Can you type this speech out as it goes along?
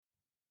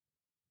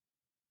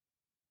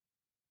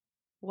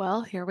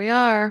Well, here we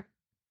are.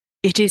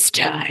 It is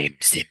time,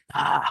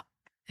 Simba.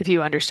 If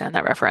you understand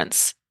that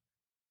reference,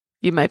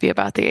 you might be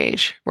about the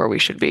age where we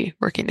should be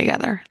working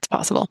together. It's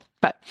possible.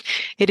 But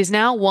it is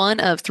now one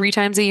of three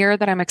times a year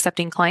that I'm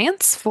accepting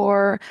clients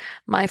for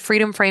my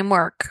Freedom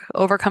Framework,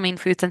 overcoming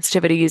food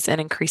sensitivities and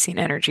increasing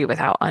energy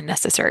without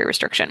unnecessary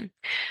restriction.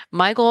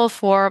 My goal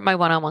for my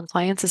one-on-one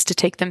clients is to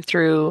take them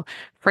through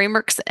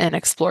frameworks and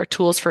explore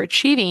tools for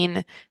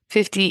achieving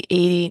 50,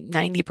 80,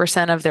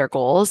 90% of their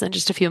goals in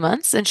just a few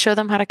months and show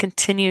them how to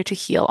continue to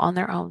heal on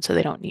their own so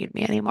they don't need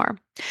me anymore.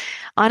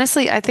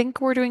 Honestly, I think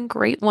we're doing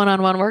great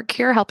one-on-one work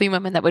here, helping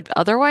women that would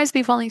otherwise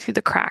be falling through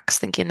the cracks,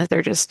 thinking that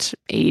they're just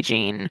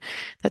aging,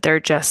 that they're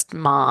just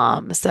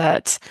moms,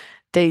 that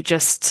they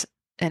just,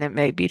 and it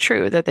may be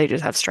true that they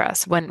just have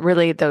stress, when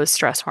really those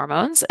stress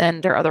hormones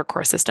and their other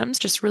core systems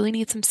just really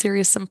need some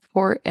serious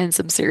support and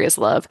some serious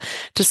love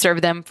to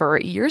serve them for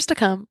years to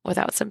come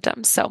without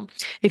symptoms. So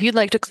if you'd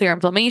like to clear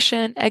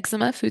inflammation,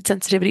 eczema, food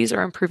sensitivities,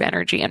 or improve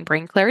energy and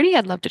brain clarity,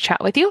 I'd love to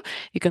chat with you.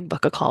 You can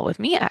book a call with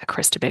me at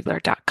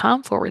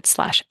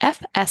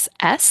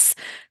kristabigler.com/FSS,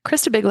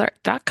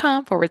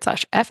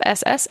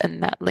 kristabigler.com/FSS,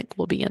 and that link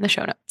will be in the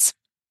show notes.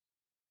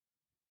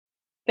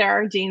 There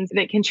are genes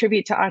that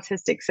contribute to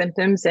autistic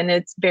symptoms, and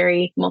it's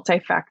very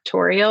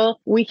multifactorial.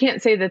 We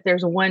can't say that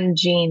there's one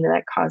gene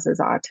that causes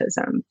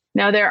autism.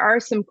 Now, there are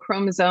some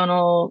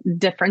chromosomal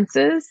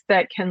differences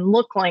that can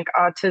look like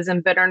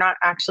autism, but are not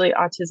actually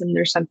autism.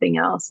 There's something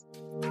else.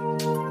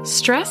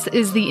 Stress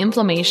is the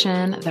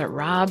inflammation that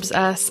robs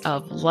us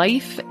of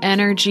life,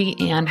 energy,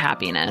 and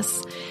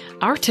happiness.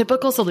 Our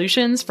typical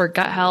solutions for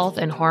gut health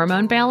and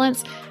hormone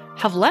balance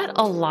have let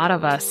a lot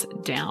of us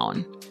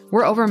down.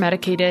 We're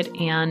over-medicated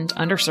and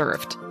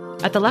underserved.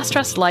 At The Less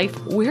Stressed Life,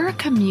 we're a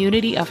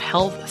community of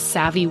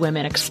health-savvy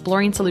women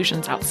exploring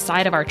solutions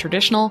outside of our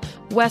traditional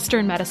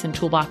Western medicine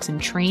toolbox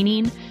and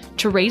training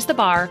to raise the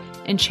bar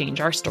and change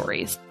our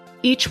stories.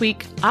 Each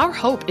week, our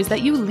hope is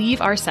that you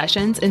leave our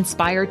sessions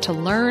inspired to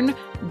learn,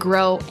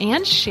 grow,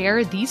 and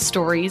share these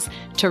stories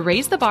to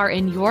raise the bar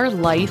in your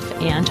life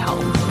and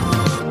home.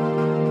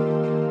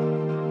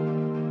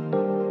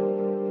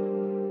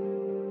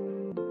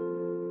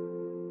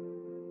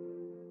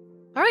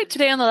 All right,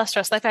 today on The Less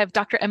Stressed Life, I have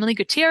Dr. Emily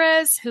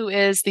Gutierrez, who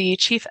is the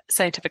Chief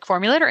Scientific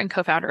Formulator and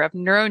co-founder of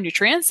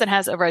NeuroNutrients and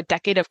has over a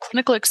decade of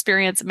clinical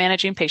experience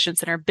managing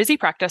patients in her busy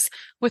practice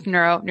with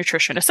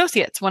NeuroNutrition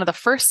Associates, one of the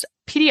first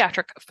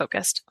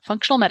pediatric-focused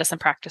functional medicine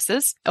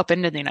practices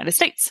opened in the United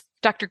States.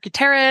 Dr.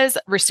 Gutierrez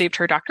received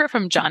her doctorate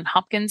from Johns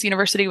Hopkins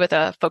University with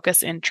a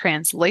focus in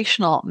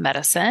translational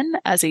medicine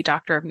as a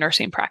doctor of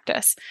nursing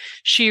practice.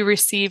 She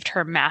received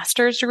her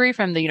master's degree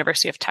from the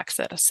University of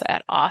Texas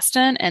at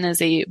Austin and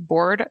is a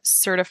board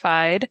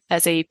certified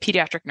as a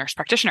pediatric nurse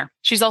practitioner.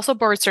 She's also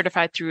board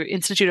certified through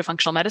Institute of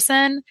Functional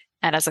Medicine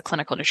and as a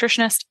clinical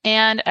nutritionist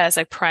and as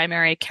a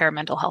primary care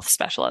mental health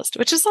specialist,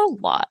 which is a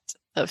lot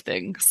of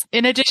things.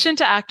 In addition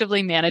to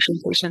actively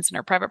managing patients in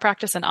her private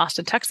practice in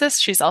Austin, Texas,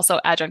 she's also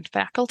adjunct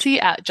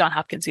faculty at Johns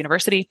Hopkins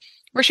University,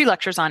 where she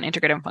lectures on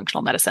integrative and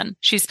functional medicine.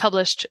 She's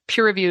published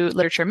peer-reviewed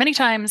literature many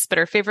times, but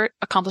her favorite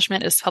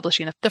accomplishment is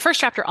publishing the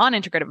first chapter on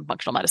integrative and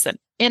functional medicine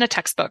in a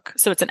textbook.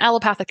 So it's an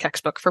allopathic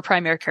textbook for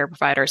primary care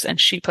providers, and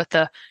she put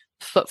the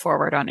foot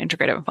forward on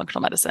integrative and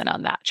functional medicine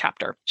on that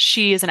chapter.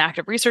 She is an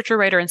active researcher,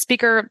 writer, and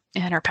speaker,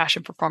 and her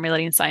passion for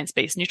formulating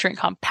science-based nutrient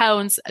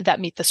compounds that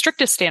meet the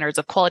strictest standards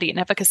of quality and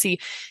efficacy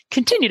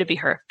continue to be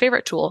her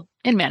favorite tool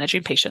in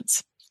managing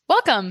patients.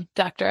 Welcome,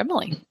 Dr.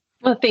 Emily.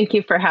 Well, thank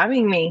you for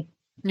having me.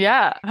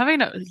 Yeah, I'm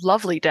having a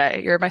lovely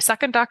day. You're my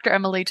second Dr.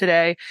 Emily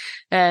today,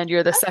 and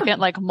you're the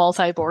second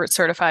multi-board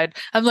certified.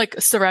 I'm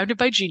surrounded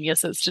by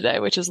geniuses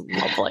today, which is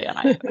lovely,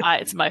 and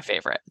it's my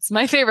favorite. It's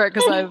my favorite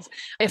because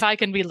if I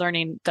can be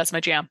learning, that's my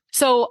jam.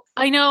 So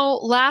I know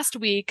last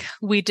week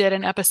we did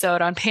an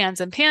episode on PANS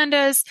and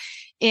PANDAS,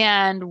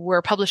 and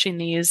we're publishing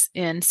these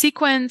in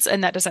sequence,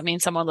 and that doesn't mean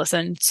someone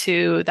listened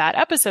to that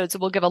episode. So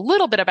we'll give a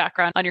little bit of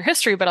background on your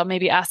history, but I'll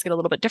maybe ask it a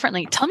little bit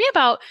differently. Tell me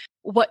about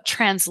what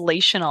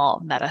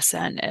translational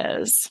medicine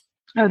is.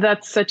 Oh,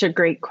 that's such a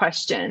great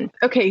question.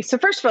 Okay, so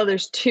first of all,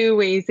 there's two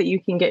ways that you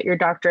can get your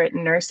doctorate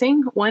in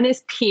nursing. One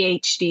is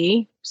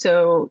PhD.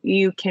 So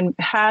you can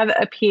have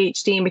a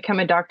PhD and become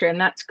a doctor,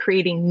 and that's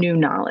creating new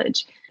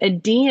knowledge. A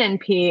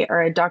DNP,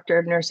 or a doctor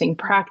of nursing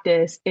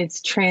practice, it's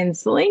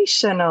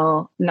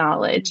translational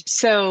knowledge.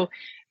 So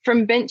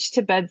from bench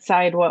to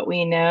bedside, what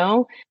we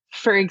know.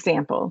 For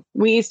example,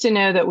 we used to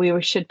know that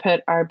we should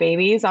put our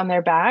babies on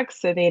their backs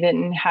so they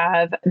didn't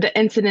have the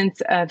incidence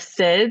of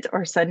SIDS,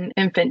 or sudden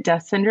infant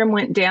death syndrome,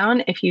 went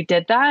down if you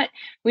did that.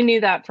 We knew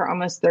that for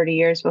almost 30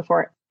 years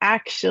before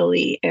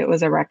actually it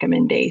was a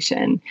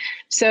recommendation.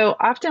 So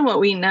often what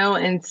we know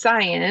in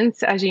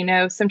science, as you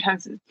know,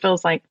 sometimes it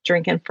feels like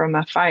drinking from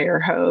a fire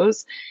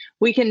hose.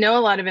 We can know a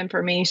lot of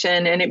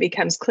information and it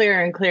becomes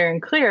clearer and clearer and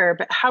clearer,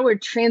 but how we're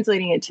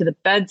translating it to the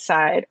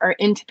bedside or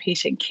into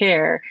patient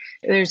care,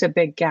 there's a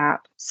big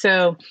gap.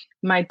 So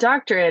my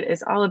doctorate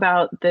is all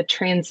about the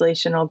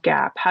translational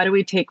gap. How do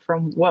we take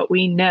from what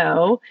we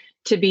know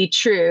to be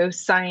true,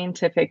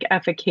 scientific,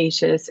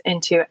 efficacious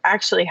into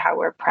actually how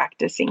we're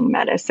practicing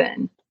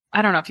medicine.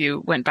 I don't know if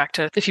you went back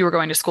to, if you were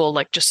going to school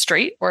like just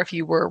straight, or if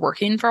you were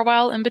working for a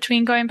while in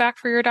between going back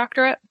for your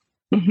doctorate.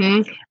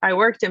 I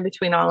worked in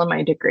between all of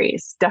my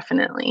degrees,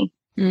 definitely.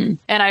 And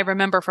I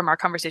remember from our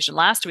conversation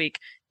last week,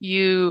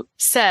 you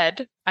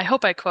said, I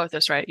hope I quote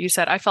this right. You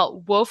said, I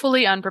felt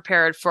woefully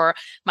unprepared for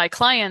my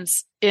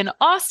clients in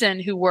Austin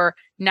who were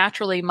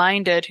naturally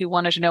minded, who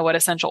wanted to know what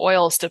essential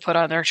oils to put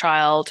on their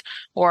child,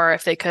 or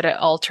if they could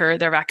alter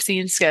their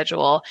vaccine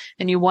schedule.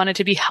 And you wanted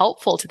to be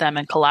helpful to them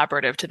and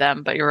collaborative to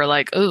them. But you were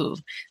like, oh,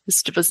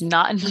 this was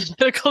not in the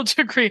medical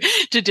degree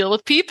to deal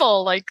with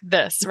people like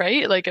this,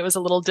 right? Like it was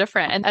a little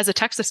different. And as a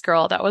Texas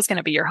girl, that was going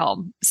to be your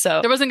home.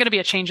 So there wasn't going to be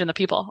a change in the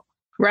people.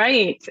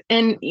 Right.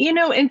 And,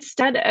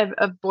 instead of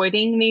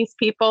avoiding these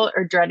people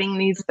or dreading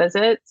these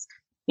visits,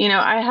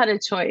 I had a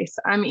choice.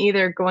 I'm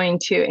either going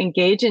to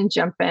engage and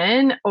jump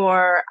in,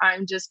 or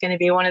I'm just going to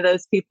be one of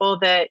those people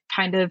that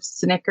kind of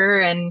snicker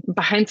and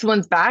behind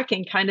someone's back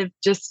and kind of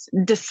just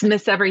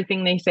dismiss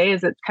everything they say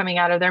as it's coming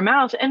out of their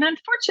mouth. And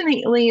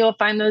unfortunately, you'll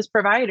find those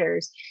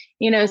providers,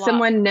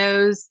 someone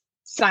knows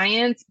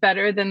science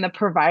better than the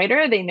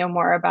provider. They know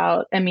more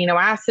about amino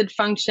acid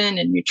function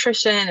and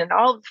nutrition and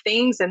all the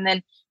things. And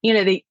then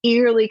they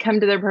eagerly come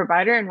to their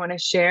provider and want to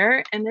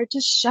share, and they're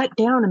just shut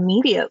down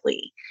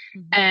immediately.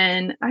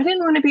 And I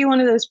didn't want to be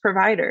one of those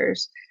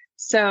providers.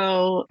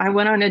 So I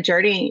went on a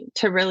journey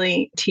to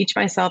really teach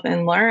myself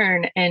and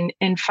learn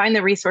and find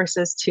the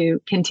resources to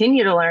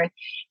continue to learn.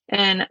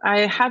 And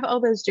I have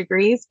all those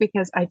degrees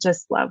because I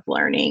just love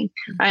learning.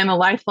 I am a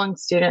lifelong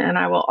student and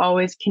I will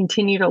always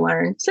continue to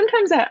learn.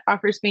 Sometimes that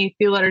offers me a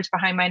few letters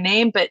behind my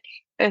name, but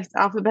it's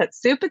alphabet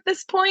soup at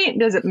this point.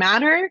 Does it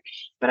matter?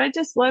 But I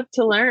just love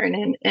to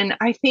learn. And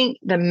I think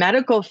the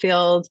medical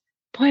field,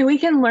 boy, we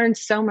can learn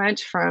so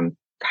much from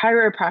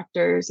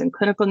chiropractors and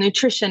clinical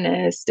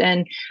nutritionists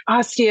and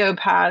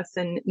osteopaths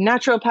and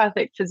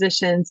naturopathic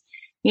physicians.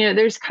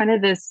 There's kind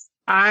of this,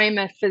 I'm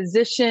a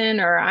physician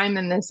or I'm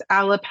in this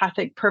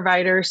allopathic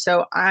provider,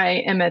 so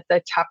I am at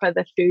the top of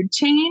the food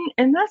chain.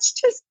 And that's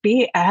just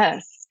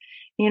BS.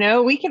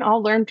 We can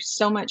all learn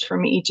so much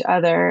from each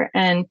other.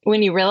 And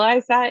when you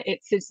realize that,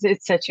 it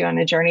sets you on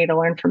a journey to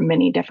learn from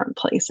many different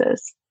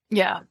places.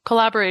 Yeah.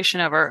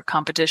 Collaboration over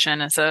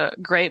competition is a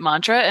great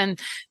mantra. And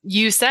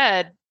you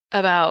said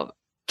about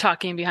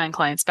talking behind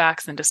clients'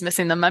 backs and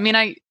dismissing them. I mean,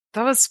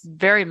 that was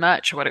very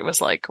much what it was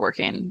like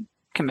working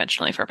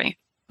conventionally for me.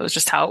 It was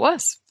just how it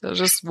was. It was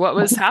just what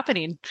was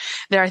happening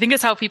there. I think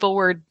it's how people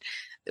were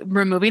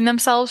removing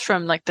themselves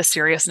from like the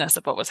seriousness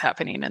of what was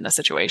happening in the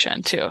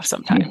situation too.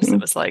 Sometimes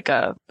it was like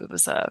a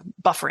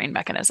buffering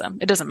mechanism.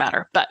 It doesn't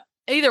matter, but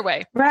either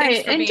way,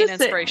 right. Thanks for being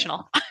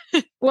inspirational.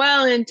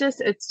 Well, and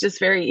it's just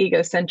very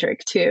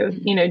egocentric too.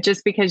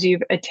 Just because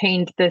you've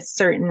attained this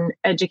certain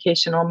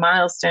educational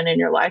milestone in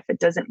your life, it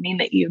doesn't mean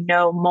that you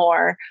know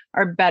more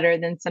or better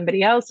than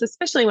somebody else,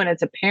 especially when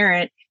it's a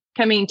parent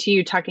coming to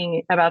you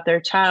talking about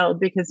their child,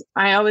 because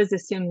I always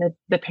assume that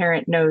the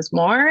parent knows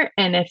more.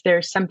 And if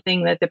there's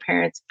something that the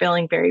parent's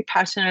feeling very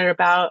passionate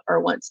about or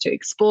wants to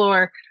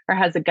explore or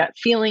has a gut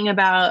feeling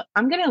about,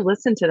 I'm going to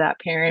listen to that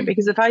parent,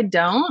 because if I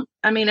don't,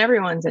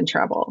 everyone's in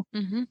trouble.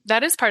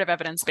 That is part of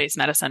evidence-based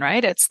medicine,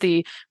 right? It's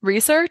the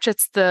research,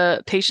 it's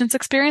the patient's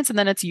experience, and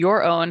then it's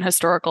your own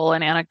historical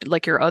and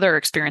like your other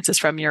experiences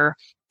from your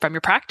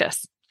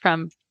practice,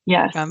 from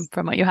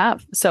what you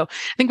have. So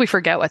I think we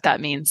forget what that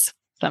means.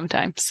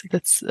 Sometimes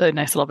that's a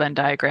nice little Venn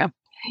diagram.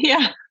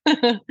 Yeah.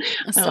 I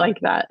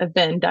like that. A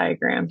Venn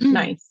diagram.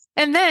 Nice.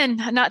 And then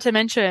not to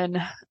mention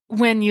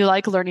when you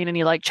like learning and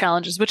you like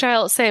challenges, which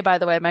I'll say, by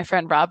the way, my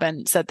friend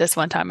Robin said this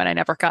one time and I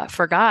never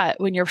forgot.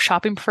 When you're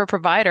shopping for a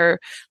provider,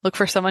 look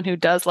for someone who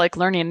does like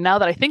learning. Now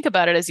that I think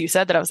about it, as you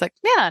said that, I was like,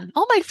 man,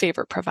 all my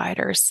favorite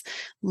providers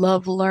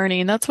love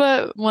learning. That's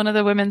what one of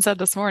the women said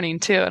this morning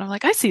too. And I'm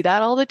like, I see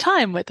that all the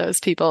time with those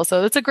people.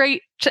 So it's a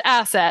great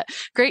asset,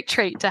 great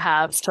trait to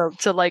have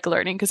to like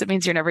learning, because it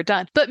means you're never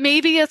done. But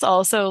maybe it's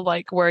also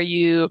like where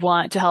you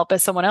want to help,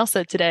 as someone else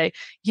said today,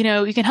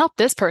 you can help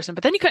this person,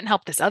 but then you couldn't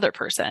help this other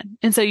person.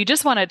 And so you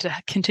just wanted to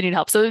continue to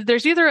help. So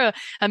there's either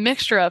a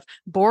mixture of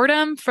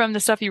boredom from the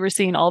stuff you were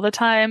seeing all the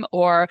time,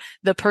 or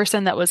the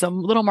person that was a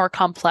little more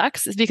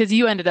complex, is because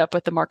you ended up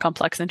with the more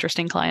complex,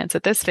 interesting clients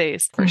at this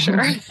phase for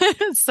sure.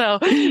 So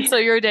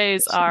your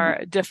days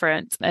are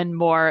different and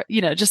more,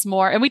 just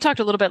more. And we talked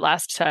a little bit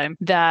last time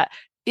that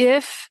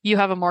if you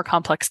have a more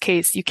complex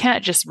case, you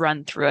can't just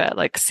run through it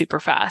like super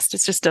fast.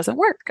 It just doesn't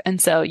work. And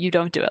so you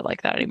don't do it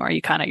like that anymore.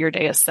 Your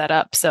day is set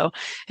up. So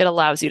it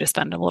allows you to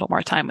spend a little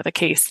more time with a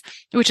case,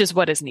 which is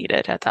what is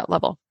needed at that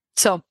level.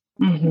 So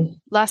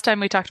last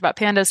time we talked about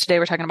pandas. Today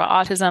we're talking about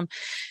autism,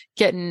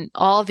 getting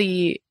all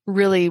the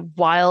really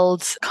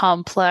wild,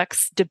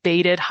 complex,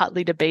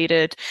 hotly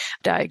debated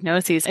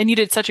diagnoses. And you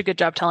did such a good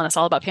job telling us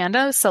all about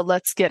pandas. So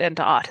let's get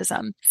into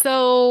autism.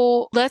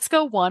 So let's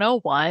go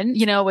 101.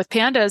 With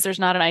pandas, there's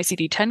not an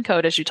ICD-10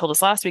 code, as you told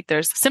us last week.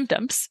 There's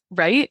symptoms,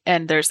 right?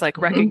 And there's like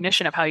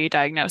recognition of how you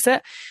diagnose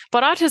it.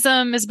 But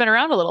autism has been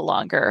around a little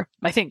longer,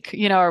 I think,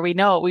 or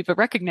we've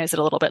recognized it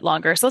a little bit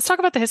longer. So let's talk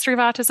about the history of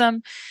autism.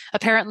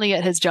 Apparently,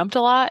 it has jumped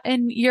a lot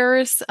in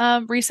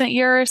recent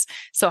years.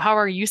 So how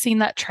are you seeing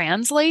that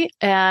translate?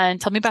 And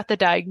tell me about the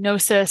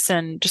diagnosis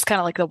and just kind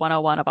of like the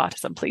 101 of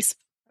autism, please.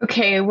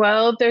 Okay,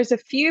 well, there's a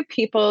few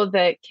people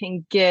that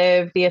can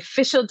give the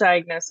official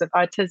diagnosis of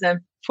autism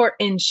for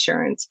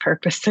insurance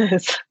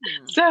purposes.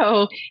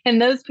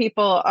 And those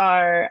people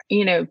are,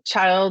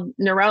 child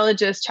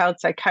neurologists, child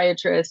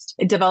psychiatrists,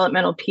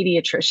 developmental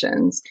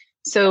pediatricians.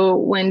 So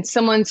when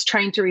someone's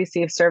trying to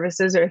receive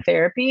services or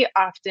therapy,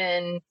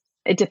 often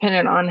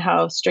depending on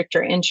how strict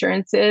your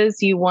insurance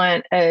is, you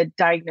want a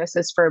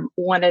diagnosis for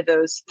one of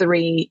those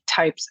three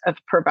types of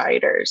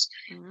providers.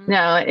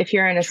 Now, if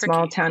you're in a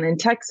small town in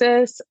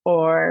Texas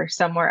or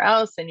somewhere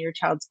else and your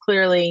child's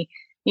clearly,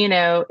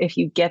 if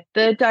you get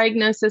the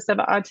diagnosis of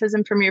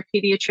autism from your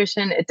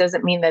pediatrician, it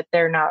doesn't mean that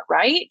they're not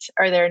right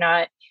or they're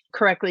not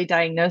correctly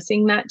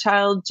diagnosing that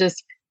child.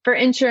 Just for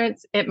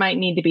insurance, it might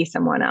need to be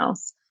someone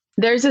else.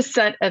 There's a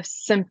set of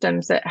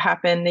symptoms that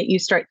happen that you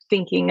start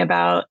thinking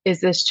about, is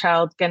this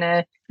child going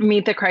to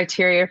meet the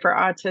criteria for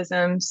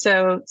autism?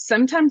 So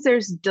sometimes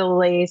there's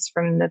delays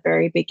from the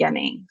very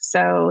beginning.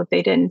 So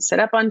they didn't sit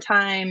up on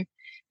time.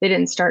 They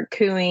didn't start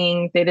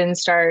cooing. They didn't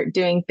start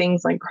doing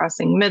things like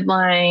crossing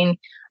midline.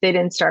 They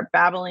didn't start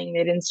babbling.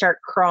 They didn't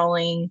start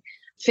crawling.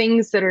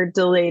 Things that are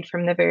delayed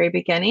from the very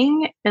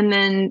beginning. And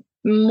then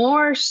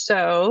more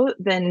so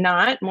than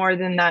not, more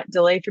than that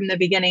delay from the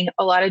beginning,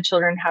 a lot of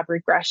children have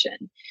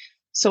regression.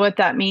 So what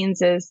that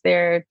means is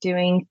they're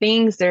doing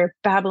things, they're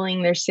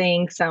babbling, they're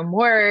saying some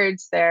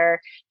words,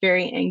 they're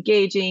very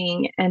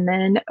engaging. And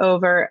then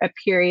over a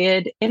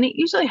period, and it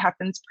usually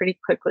happens pretty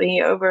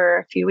quickly, over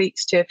a few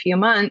weeks to a few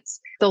months,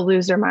 they'll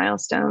lose their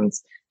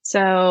milestones.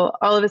 So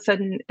all of a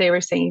sudden they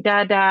were saying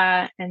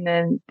dada, and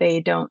then they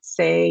don't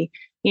say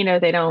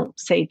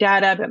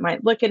dada, but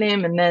might look at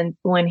him. And then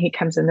when he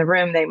comes in the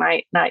room, they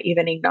might not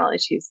even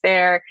acknowledge he's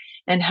there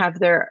and have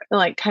their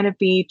kind of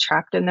be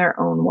trapped in their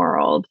own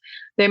world.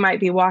 They might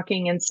be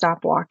walking and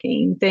stop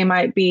walking. They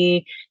might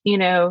be,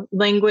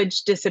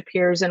 language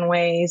disappears in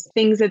ways,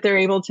 things that they're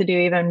able to do,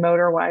 even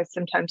motor wise,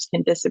 sometimes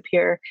can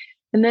disappear.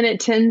 And then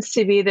it tends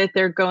to be that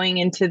they're going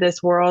into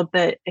this world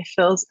that it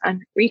feels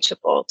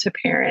unreachable to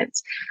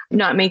parents,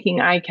 not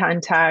making eye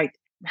contact,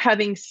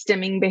 having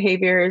stimming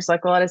behaviors,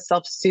 like a lot of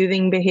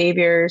self-soothing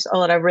behaviors, a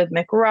lot of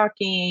rhythmic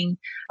rocking,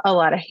 a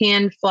lot of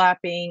hand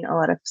flapping, a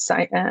lot of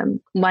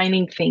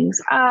lining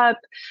things up,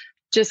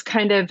 just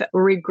kind of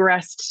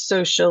regressed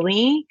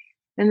socially.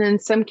 And then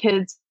some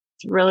kids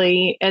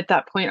really at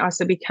that point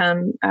also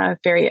become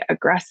very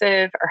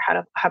aggressive or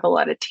have a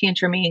lot of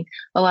tantruming,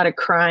 a lot of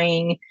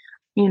crying.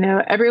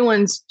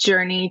 Everyone's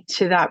journey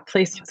to that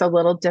place is a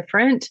little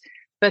different,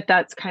 but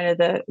that's kind of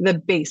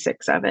the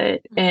basics of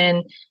it.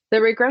 And the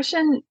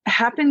regression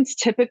happens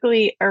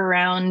typically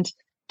around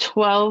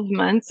 12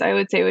 months, I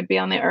would say would be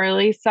on the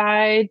early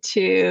side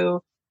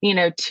to,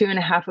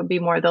 2.5 would be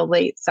more the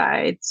late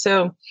side.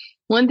 So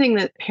one thing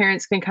that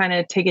parents can kind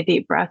of take a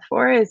deep breath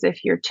for is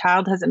if your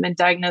child hasn't been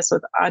diagnosed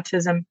with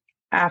autism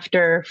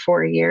after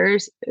 4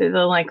 years,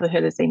 the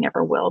likelihood is they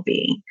never will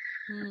be.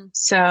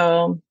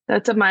 So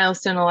that's a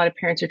milestone a lot of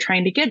parents are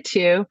trying to get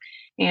to.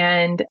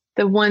 And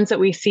the ones that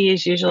we see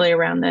is usually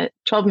around the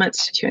 12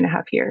 months to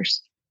 2.5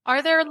 years.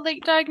 Are there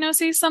late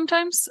diagnoses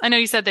sometimes? I know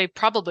you said they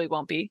probably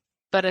won't be,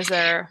 but is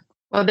there?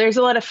 Well, there's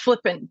a lot of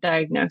flippant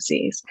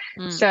diagnoses.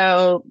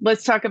 So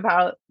let's talk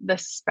about the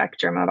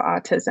spectrum of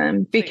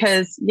autism,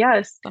 because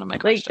yes,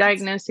 late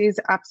diagnoses,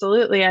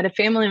 absolutely. I had a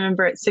family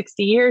member at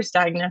 60 years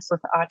diagnosed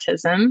with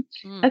autism.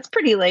 That's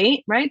pretty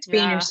late, right? To be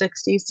in your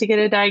 60s to get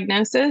a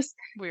diagnosis.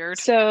 Weird.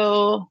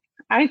 So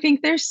I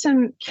think there's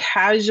some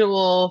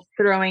casual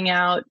throwing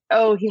out,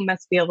 oh, he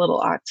must be a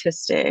little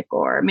autistic,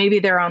 or maybe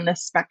they're on the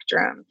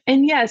spectrum.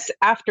 And yes,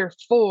 after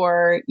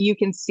 4, you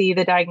can see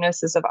the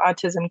diagnosis of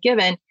autism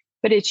given,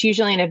 but it's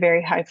usually in a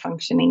very high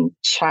functioning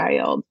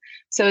child.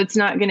 So it's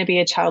not going to be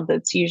a child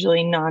that's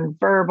usually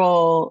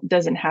nonverbal,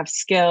 doesn't have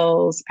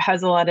skills,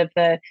 has a lot of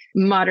the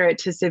moderate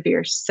to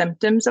severe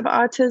symptoms of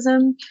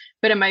autism,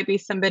 but it might be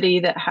somebody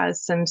that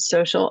has some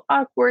social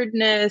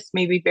awkwardness,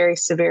 maybe very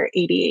severe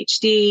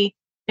ADHD.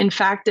 In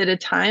fact, at a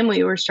time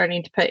we were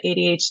starting to put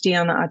ADHD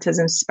on the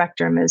autism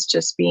spectrum as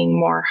just being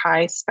more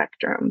high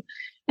spectrum.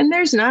 And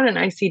there's not an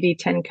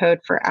ICD-10 code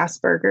for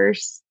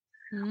Asperger's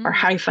or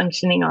high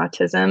functioning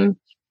autism.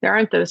 There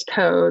aren't those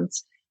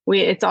codes.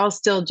 It's all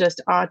still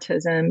just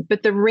autism,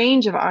 but the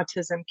range of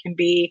autism can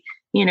be,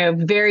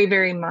 very,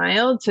 very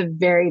mild to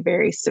very,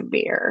 very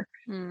severe.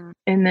 And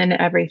then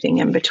everything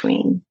in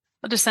between.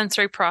 Does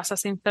sensory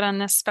processing fit on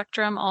this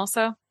spectrum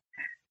also?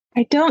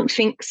 I don't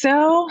think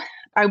so.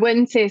 I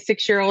wouldn't say a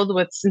 6-year-old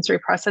with sensory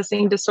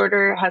processing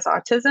disorder has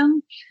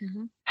autism.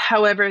 Mm-hmm.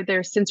 However,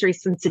 their sensory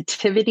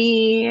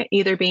sensitivity,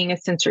 either being a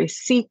sensory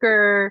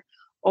seeker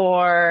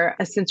or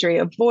a sensory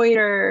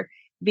avoider,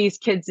 these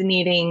kids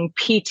needing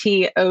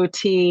PT,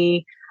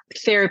 OT,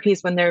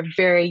 therapies when they're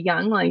very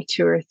young, like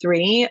 2 or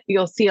 3,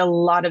 you'll see a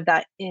lot of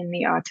that in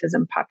the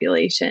autism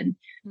population.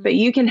 Mm-hmm. But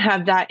you can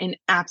have that in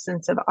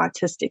absence of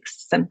autistic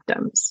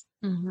symptoms.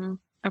 Mm-hmm.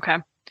 Okay.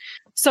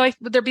 So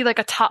would there be like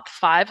a top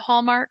 5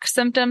 hallmark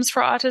symptoms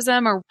for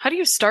autism, or how do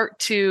you start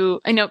to,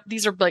 I know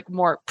these are like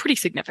more pretty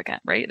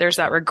significant, right? There's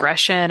that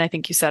regression. I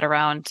think you said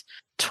around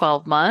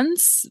 12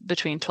 months,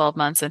 between 12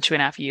 months and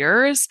 2.5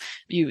 years.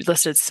 You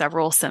listed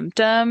several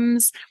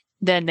symptoms.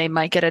 Then they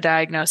might get a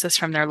diagnosis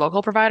from their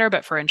local provider,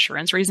 but for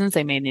insurance reasons,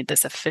 they may need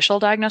this official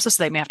diagnosis.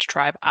 So they may have to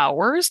drive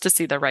hours to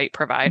see the right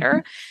provider.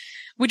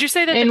 Mm-hmm. Would you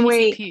say that and the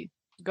PCP...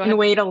 Go ahead. And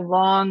wait a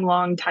long,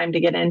 long time to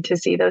get in to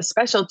see those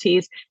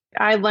specialties.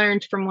 I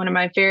learned from one of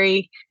my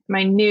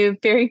new,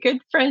 very good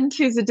friend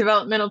who's a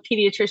developmental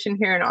pediatrician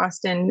here in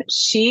Austin.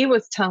 She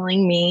was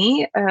telling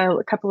me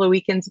a couple of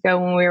weekends ago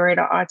when we were at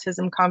an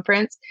autism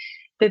conference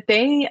that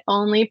they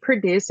only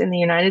produce in the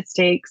United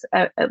States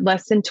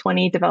less than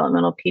 20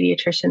 developmental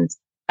pediatricians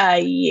a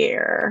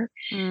year.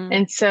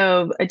 And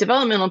so a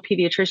developmental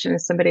pediatrician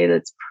is somebody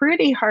that's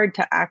pretty hard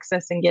to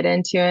access and get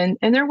into.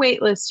 And their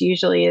wait list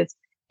usually is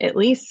at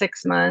least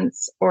 6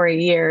 months or a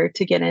year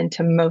to get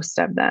into most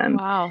of them.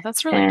 Wow,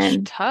 that's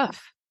really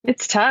tough.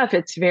 It's tough.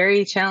 It's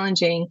very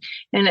challenging.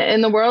 And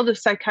in the world of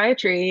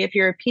psychiatry, if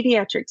you're a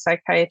pediatric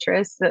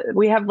psychiatrist,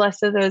 we have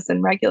less of those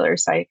than regular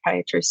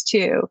psychiatrists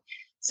too.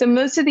 So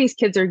most of these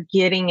kids are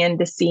getting in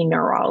to see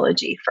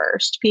neurology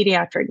first,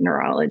 pediatric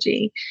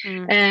neurology.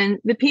 And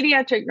the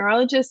pediatric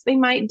neurologists, they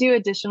might do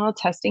additional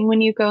testing when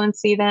you go and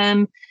see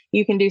them.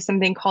 You can do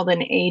something called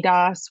an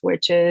ADOS,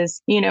 which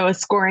is, a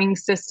scoring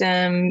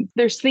system.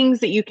 There's things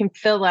that you can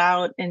fill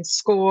out and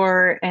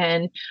score,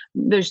 and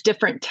there's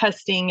different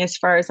testing as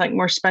far as like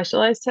more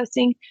specialized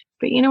testing.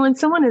 But, when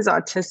someone is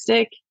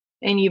autistic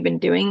and you've been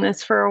doing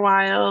this for a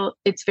while,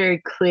 it's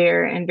very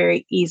clear and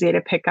very easy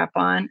to pick up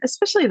on,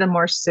 especially the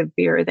more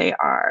severe they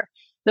are.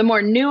 The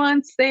more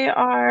nuanced they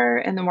are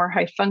and the more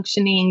high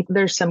functioning,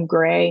 there's some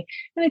gray.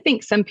 And I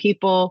think some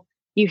people,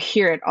 you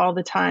hear it all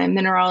the time.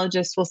 The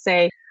neurologist will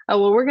say,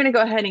 oh, well, we're going to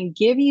go ahead and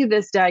give you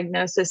this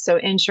diagnosis so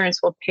insurance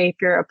will pay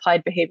for your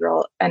applied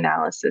behavioral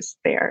analysis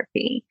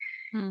therapy.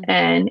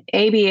 And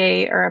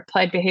ABA, or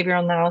applied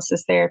behavioral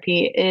analysis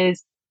therapy,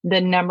 is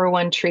the number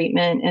one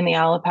treatment in the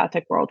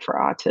allopathic world for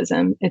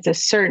autism. It's a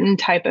certain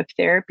type of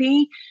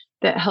therapy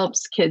that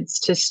helps kids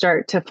to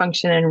start to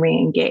function and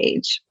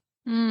re-engage.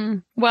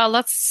 Well,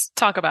 let's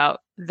talk about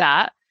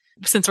that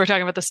since we're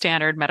talking about the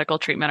standard medical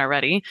treatment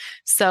already.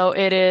 So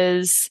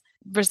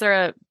was there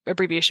a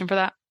abbreviation for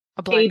that?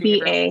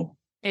 ABA.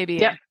 ABA.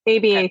 Yep.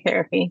 ABA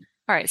therapy.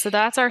 All right. So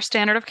that's our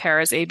standard of care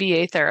is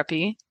ABA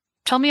therapy.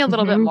 Tell me a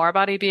little bit more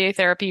about ABA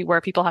therapy,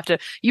 where people have to,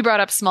 you brought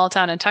up small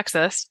town in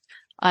Texas.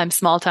 I'm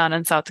small town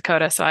in South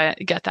Dakota, so I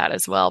get that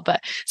as well.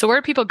 But so where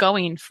are people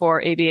going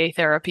for ABA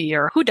therapy,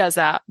 or who does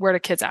that? Where do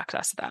kids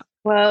access that?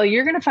 Well,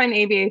 you're going to find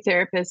ABA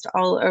therapists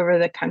all over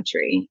the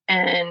country,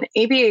 and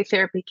ABA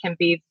therapy can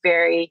be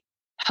very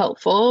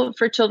helpful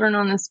for children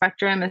on the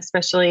spectrum,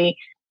 especially,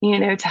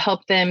 to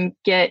help them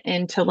get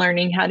into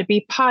learning how to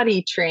be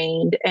potty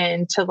trained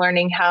and to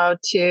learning how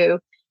to,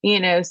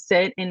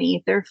 sit and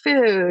eat their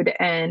food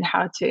and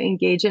how to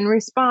engage and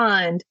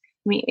respond.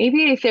 I mean,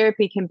 ABA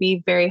therapy can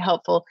be very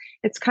helpful.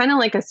 It's kind of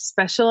like a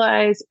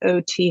specialized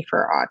OT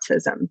for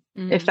autism,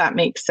 if that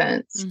makes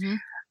sense.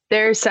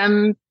 There are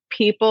some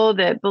people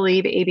that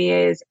believe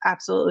ABA is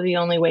absolutely the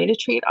only way to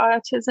treat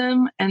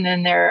autism. And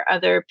then there are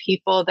other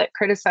people that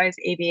criticize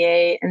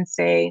ABA and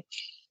say,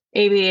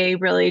 ABA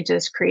really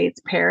just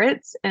creates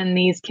parrots and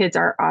these kids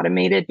are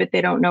automated, but they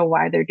don't know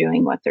why they're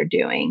doing what they're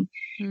doing.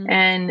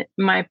 And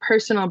my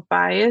personal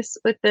bias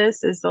with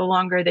this is the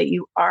longer that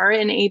you are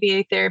in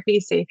ABA therapy,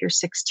 say if you're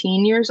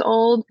 16 years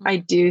old, I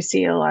do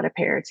see a lot of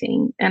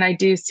parroting, and I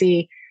do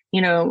see,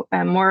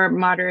 more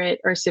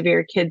moderate or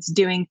severe kids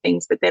doing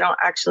things, but they don't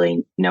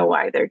actually know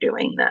why they're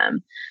doing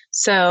them.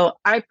 So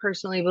I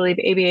personally believe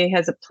ABA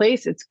has a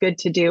place. It's good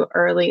to do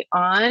early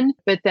on,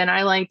 but then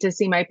I like to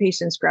see my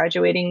patients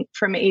graduating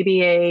from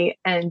ABA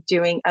and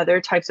doing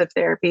other types of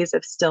therapies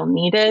if still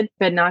needed,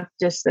 but not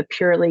just the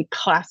purely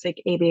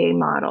classic ABA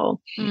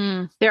model.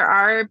 There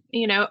are,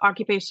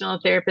 occupational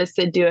therapists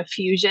that do a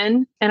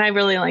fusion, and I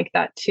really like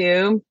that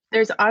too.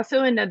 There's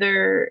also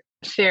another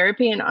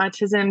therapy in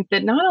autism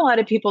that not a lot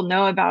of people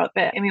know about,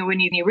 but I mean,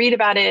 when you read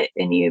about it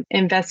and you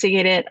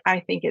investigate it, I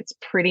think it's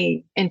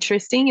pretty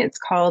interesting. It's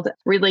called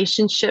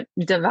relationship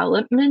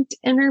development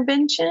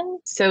intervention.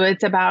 So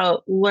it's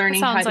about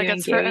learning how to engage.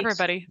 It's for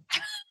everybody.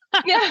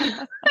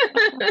 Yeah.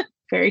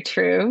 Very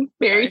true.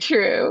 Very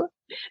true.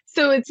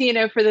 So it's,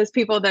 for those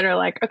people that are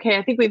like, okay,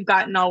 I think we've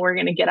gotten all we're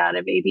going to get out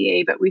of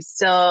ABA, but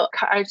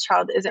our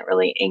child isn't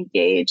really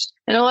engaged.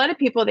 And a lot of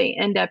people, they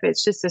end up,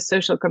 it's just the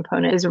social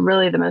component is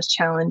really the most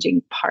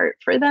challenging part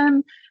for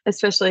them,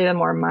 especially the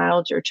more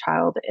mild your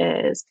child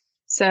is.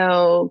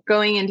 So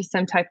going into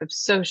some type of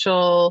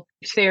social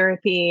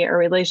therapy or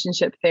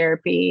relationship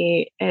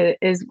therapy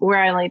is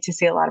where I like to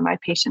see a lot of my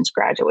patients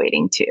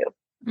graduating to.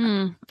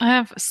 I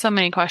have so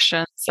many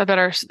questions. I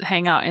better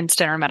hang out in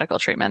standard medical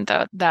treatment,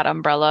 that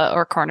umbrella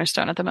or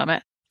cornerstone at the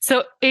moment.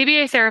 So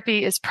ABA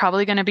therapy is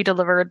probably going to be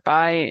delivered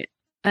by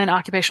an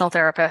occupational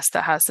therapist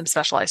that has some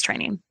specialized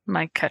training. Am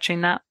I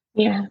catching that?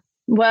 Yeah.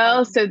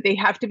 Well, so they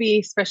have to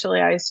be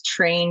specialized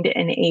trained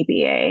in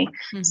ABA.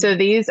 Mm-hmm. So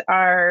these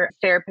are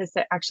therapists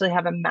that actually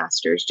have a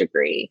master's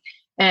degree,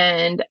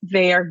 and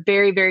they are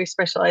very, very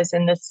specialized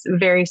in this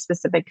very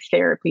specific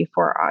therapy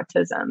for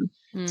autism.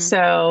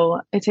 So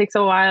it takes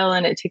a while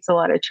and it takes a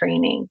lot of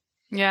training.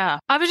 Yeah.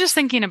 I was just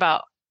thinking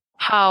about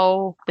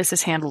how this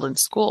is handled in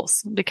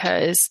schools,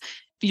 because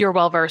you're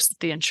well versed with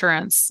the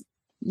insurance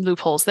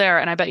loopholes there.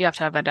 And I bet you have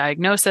to have a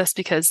diagnosis,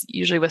 because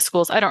usually with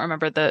schools, I don't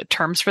remember the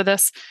terms for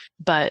this,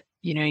 but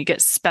you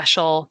get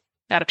special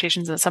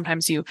adaptations, and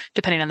sometimes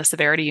depending on the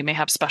severity, you may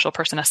have a special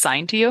person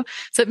assigned to you.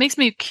 So it makes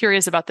me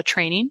curious about the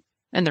training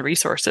and the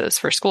resources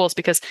for schools,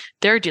 because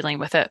they're dealing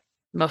with it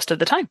most of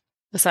the time,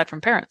 aside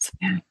from parents.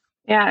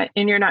 Yeah.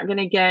 And you're not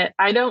going to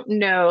I don't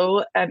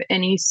know of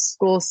any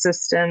school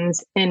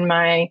systems in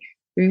my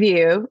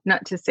view,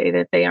 not to say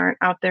that they aren't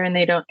out there and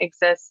they don't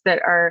exist,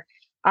 that are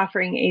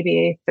offering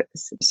ABA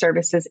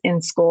services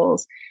in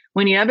schools.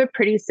 When you have a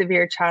pretty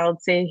severe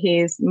child, say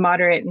he's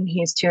moderate and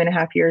he's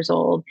 2.5 years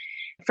old,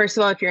 first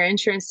of all, if your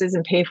insurance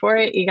doesn't pay for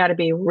it, you got to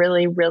be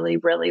really, really,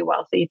 really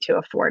wealthy to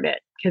afford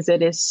it, because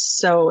it is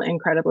so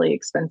incredibly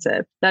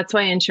expensive. That's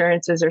why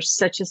insurances are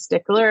such a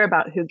stickler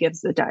about who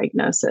gives the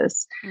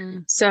diagnosis.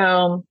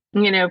 So,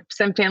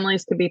 some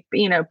families could be,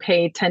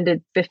 pay $10,000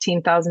 to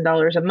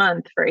 $15,000 a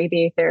month for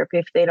ABA therapy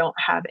if they don't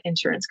have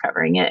insurance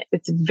covering it.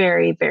 It's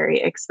very, very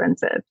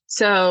expensive.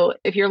 So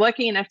if you're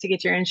lucky enough to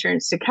get your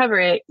insurance to cover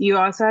it, you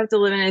also have to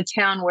live in a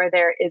town where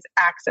there is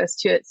access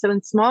to it. So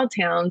in small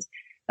towns,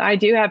 I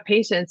do have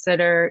patients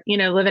that are,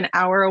 live an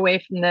hour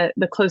away from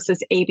the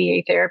closest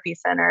ABA therapy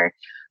center.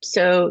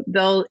 So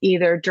they'll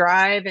either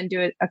drive and do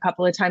it a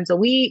couple of times a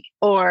week,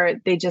 or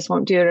they just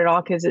won't do it at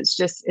all because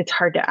it's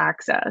hard to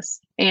access.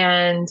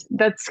 And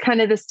that's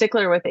kind of the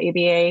stickler with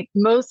ABA.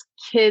 Most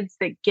kids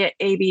that get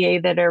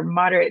ABA that are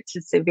moderate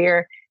to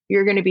severe,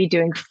 you're going to be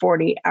doing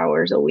 40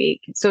 hours a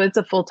week. So it's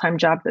a full-time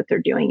job that they're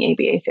doing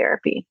ABA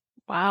therapy.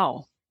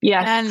 Wow.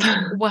 Yes.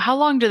 And how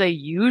long do they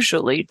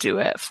usually do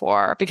it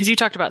for? Because you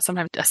talked about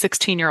sometimes a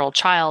 16-year-old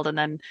child and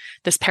then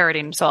this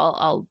parroting. So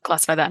I'll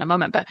classify that in a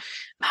moment. But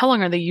how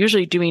long are they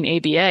usually doing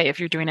ABA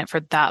if you're doing it for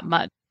that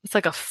much? It's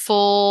like a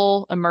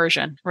full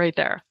immersion right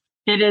there.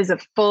 It is a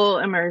full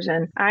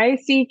immersion. I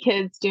see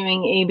kids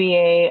doing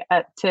ABA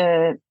up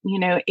to,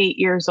 8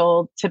 years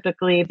old.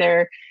 Typically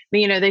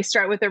they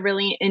start with a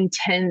really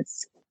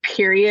intense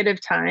period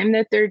of time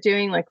that they're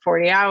doing, like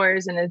 40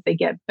 hours. And as they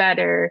get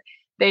better,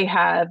 they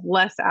have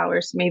less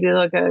hours. Maybe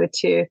they'll go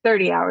to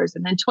 30 hours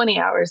and then 20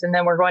 hours. And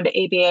then we're going to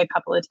ABA a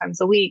couple of times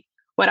a week.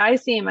 What I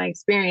see in my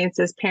experience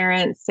is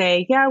parents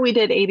say, yeah, we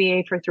did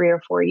ABA for 3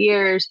 or 4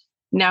 years.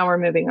 Now we're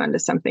moving on to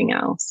something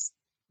else.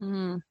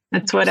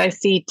 That's what I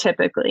see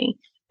typically.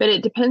 But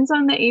it depends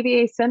on the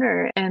ABA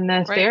center and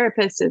the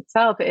therapist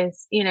itself.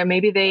 Is,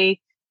 maybe they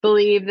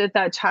believe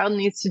that child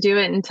needs to do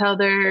it until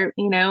they're,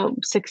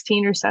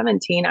 16 or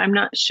 17. I'm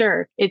not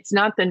sure. It's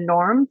not the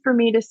norm for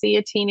me to see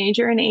a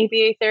teenager in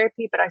ABA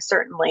therapy, but I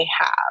certainly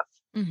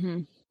have.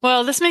 Mm-hmm.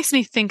 Well, this makes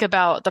me think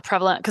about the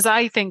prevalent, because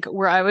I think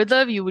where I would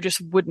live, you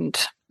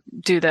wouldn't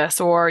do this,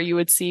 or you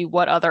would see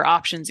what other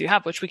options you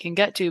have, which we can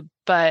get to.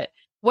 But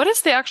what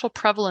is the actual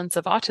prevalence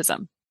of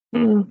autism?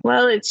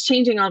 Well, it's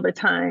changing all the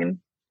time.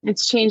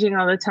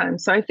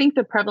 So I think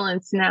the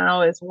prevalence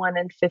now is 1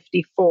 in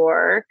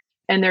 54.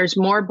 And there's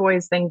more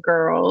boys than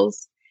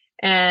girls.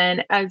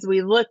 And as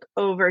we look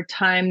over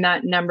time,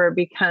 that number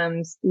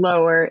becomes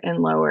lower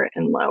and lower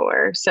and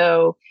lower.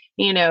 So,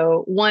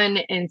 1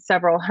 in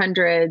several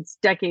hundreds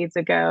decades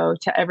ago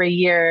to every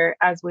year,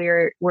 as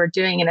we're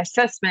doing an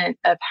assessment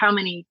of how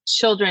many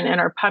children in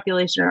our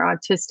population are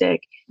autistic,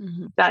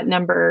 that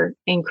number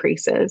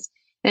increases.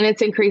 And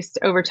it's increased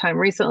over time.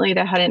 Recently,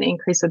 they had an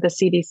increase with the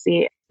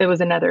CDC. There was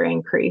another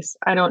increase.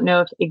 I don't know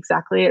if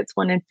exactly it's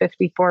 1 in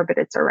 54, but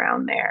it's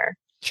around there.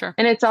 Sure.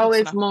 And it's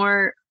always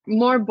more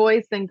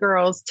boys than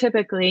girls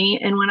typically.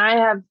 And when I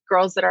have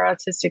girls that are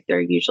autistic, they're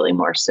usually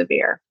more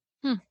severe.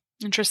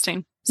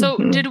 Interesting. So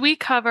did we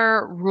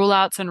cover rule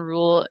outs and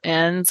rule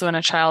ins when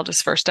a child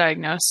is first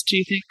diagnosed, do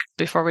you think,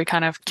 before we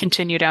kind of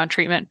continue down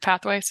treatment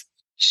pathways?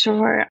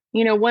 Sure.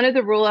 One of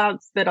the rule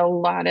outs that a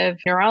lot of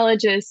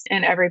neurologists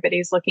and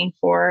everybody's looking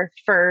for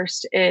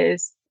first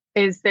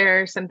is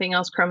there something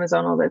else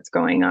chromosomal that's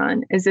going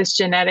on? Is this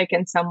genetic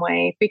in some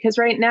way? Because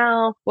right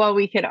now, while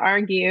we could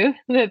argue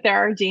that there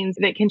are genes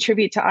that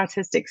contribute to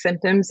autistic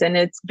symptoms and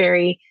it's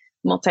very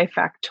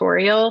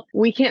multifactorial,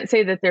 we can't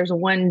say that there's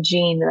one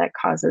gene that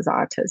causes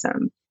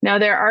autism. Now,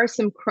 there are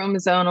some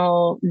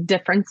chromosomal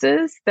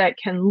differences that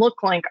can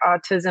look like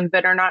autism,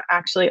 but are not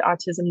actually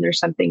autism. There's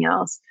something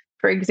else.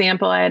 For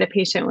example, I had a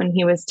patient when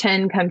he was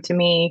 10 come to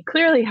me,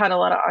 clearly had a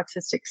lot of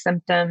autistic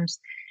symptoms.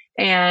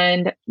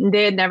 and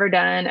they had never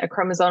done a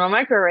chromosomal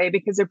microarray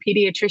because their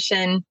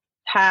pediatrician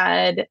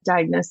had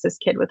diagnosed this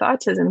kid with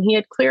autism. He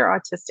had clear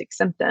autistic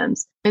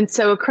symptoms. And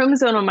so a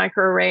chromosomal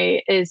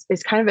microarray is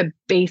kind of a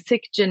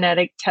basic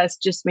genetic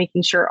test, just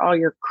making sure all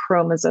your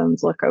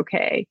chromosomes look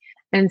okay.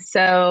 And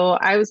so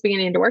I was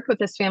beginning to work with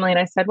this family and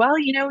I said, well,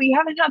 we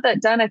haven't had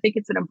that done. I think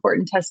it's an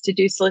important test to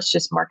do. So let's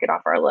just mark it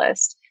off our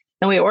list.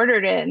 And we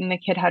ordered it and the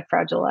kid had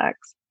Fragile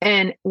X.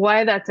 And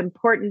why that's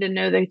important to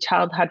know the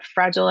child had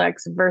Fragile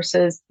X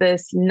versus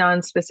this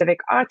non-specific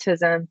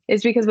autism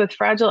is because with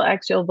Fragile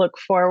X, you'll look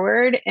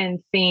forward and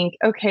think,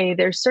 okay,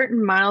 there's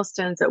certain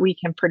milestones that we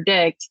can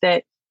predict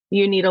that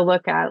you need to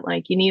look at.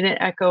 Like you need an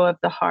echo of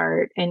the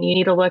heart and you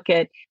need to look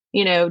at,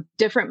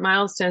 different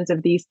milestones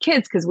of these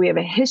kids because we have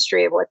a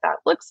history of what that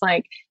looks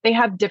like. They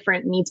have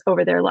different needs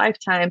over their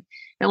lifetime.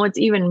 And what's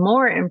even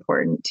more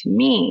important to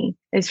me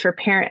is for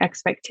parent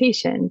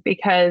expectation,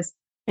 because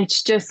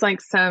it's just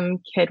like some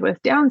kid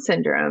with Down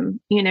syndrome.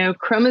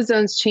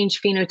 Chromosomes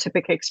change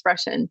phenotypic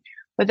expression.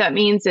 What that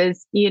means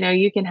is,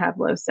 you can have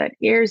low set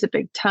ears, a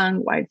big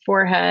tongue, wide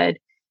forehead,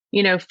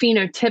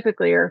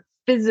 phenotypically or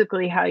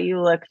physically how you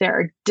look, there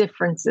are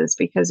differences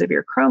because of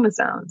your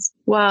chromosomes.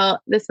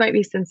 Well, this might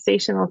be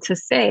sensational to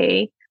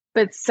say,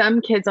 but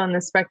some kids on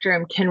the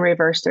spectrum can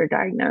reverse their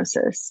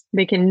diagnosis.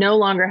 They can no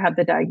longer have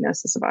the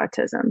diagnosis of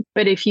autism.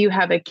 But if you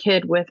have a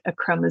kid with a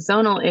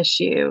chromosomal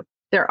issue,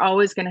 they're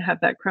always going to have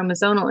that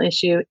chromosomal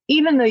issue,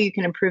 even though you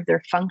can improve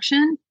their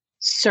function,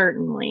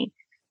 certainly,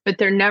 but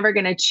they're never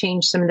going to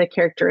change some of the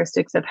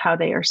characteristics of how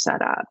they are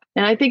set up.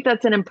 And I think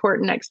that's an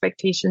important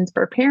expectation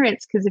for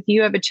parents, because if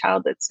you have a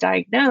child that's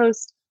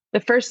diagnosed,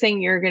 the first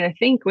thing you're going to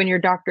think when you're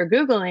doctor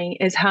Googling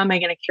is, how am I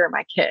going to cure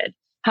my kid?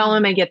 How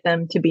am I get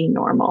them to be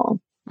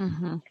normal?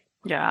 Mm-hmm.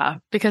 Yeah,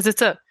 because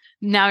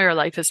now your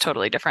life is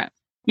totally different.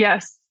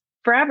 Yes,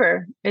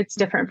 forever. It's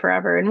different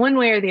forever. In one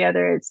way or the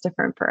other, it's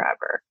different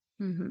forever.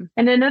 Mm-hmm.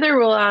 And another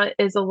rule out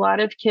is a lot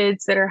of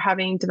kids that are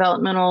having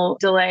developmental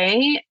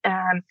delay.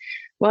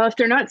 Well, if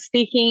they're not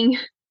speaking,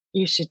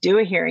 you should do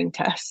a hearing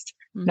test.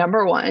 Mm-hmm.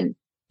 Number one,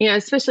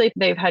 especially if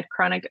they've had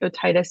chronic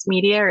otitis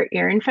media or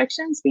ear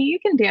infections, you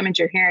can damage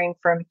your hearing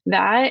from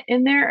that.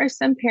 And there are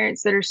some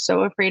parents that are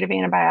so afraid of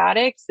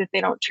antibiotics that they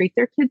don't treat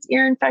their kids'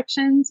 ear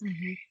infections.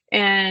 Mm-hmm.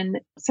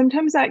 And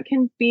sometimes that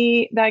can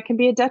be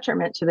a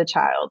detriment to the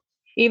child.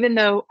 Even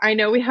though I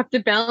know we have to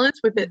balance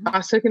with it,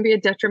 also can be a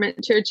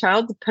detriment to a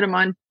child to put them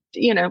on,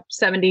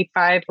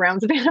 75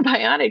 rounds of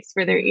antibiotics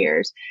for their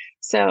ears.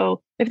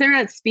 So if they're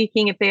not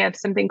speaking, if they have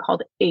something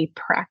called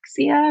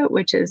apraxia,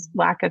 which is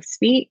lack of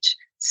speech,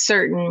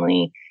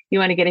 certainly you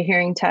want to get a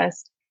hearing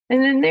test.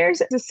 And then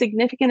there's a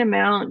significant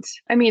amount.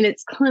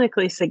 It's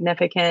clinically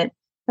significant.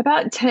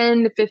 About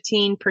 10 to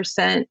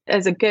 15%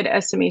 as a good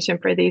estimation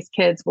for these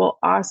kids will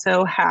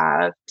also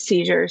have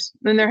seizures.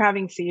 When they're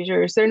having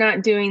seizures, they're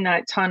not doing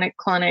that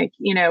tonic-clonic,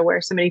 where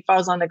somebody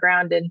falls on the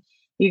ground and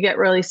you get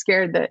really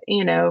scared that,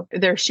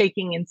 they're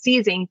shaking and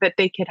seizing, but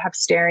they could have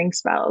staring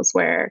spells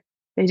where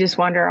they just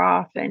wander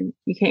off and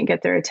you can't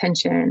get their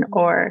attention,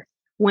 or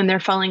when they're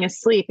falling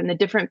asleep, and the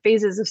different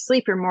phases of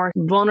sleep are more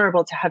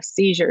vulnerable to have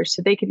seizures.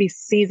 So they could be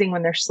seizing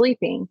when they're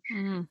sleeping.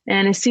 Mm-hmm.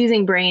 And a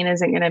seizing brain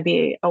isn't going to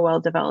be a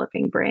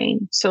well-developing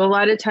brain. So a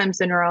lot of times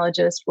the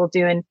neurologist will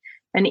do an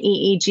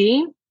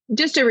EEG,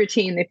 just a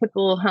routine. They put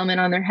the little helmet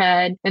on their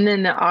head, and then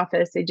in the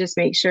office, they just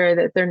make sure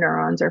that their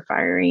neurons are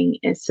firing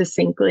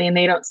succinctly and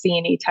they don't see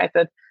any type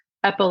of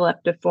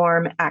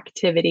epileptiform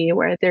activity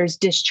where there's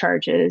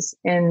discharges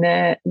in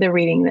the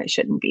reading that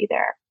shouldn't be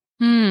there.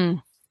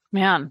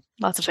 Man,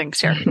 lots of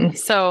things here.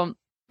 So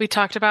we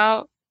talked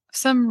about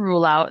some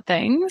rule out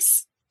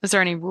things. Is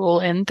there any rule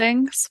in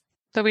things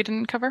that we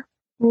didn't cover?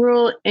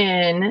 Rule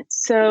in.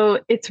 So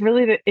it's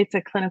really, it's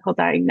a clinical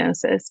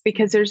diagnosis,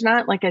 because there's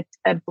not like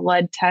a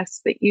blood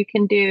test that you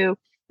can do.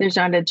 There's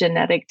not a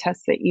genetic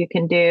test that you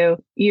can do.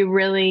 You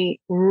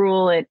really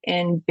rule it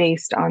in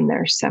based on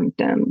their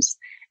symptoms.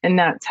 And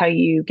that's how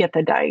you get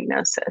the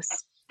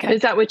diagnosis. Okay.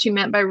 Is that what you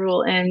meant by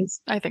rule ins?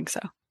 I think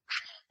so.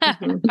 All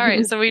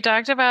right. So we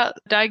talked about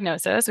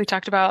diagnosis. We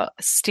talked about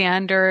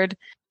standard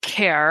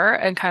care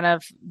and kind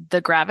of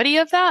the gravity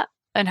of that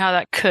and how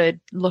that could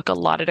look a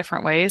lot of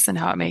different ways and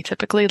how it may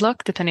typically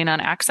look depending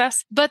on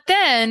access. But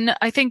then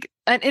I think,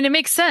 and it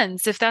makes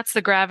sense if that's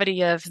the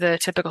gravity of the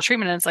typical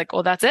treatment and it's like,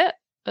 well, that's it.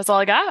 That's all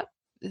I got.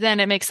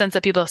 Then it makes sense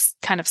that people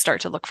kind of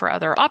start to look for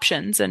other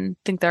options and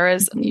think there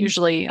is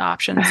usually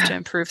options to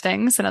improve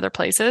things in other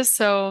places.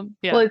 So,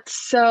 yeah. Well,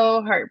 it's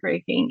so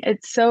heartbreaking.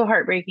 It's so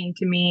heartbreaking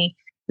to me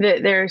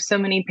that there are so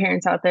many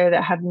parents out there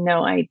that have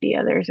no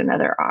idea there's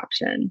another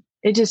option.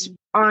 It just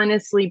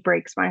honestly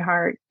breaks my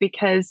heart,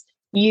 because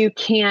you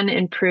can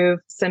improve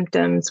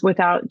symptoms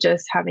without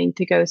just having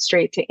to go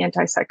straight to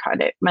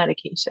antipsychotic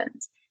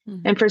medications.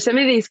 Mm-hmm. And for some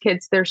of these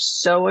kids, they're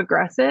so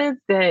aggressive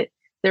that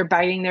they're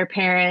biting their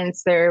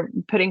parents, they're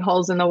putting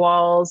holes in the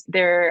walls,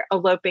 they're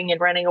eloping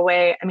and running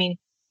away.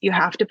 You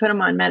have to put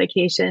them on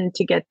medication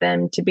to get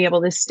them to be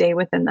able to stay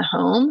within the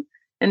home.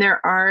 And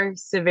there are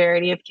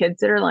severity of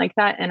kids that are like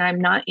that. And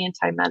I'm not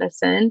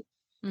anti-medicine,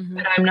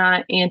 but I'm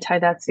not anti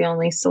that's the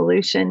only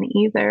solution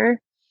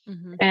either.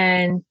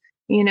 And,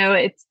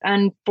 it's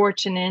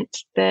unfortunate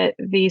that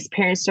these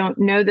parents don't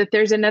know that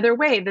there's another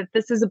way, that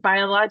this is a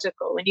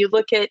biological. When you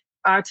look at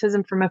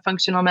autism from a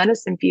functional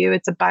medicine view,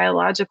 it's a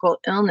biological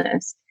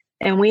illness.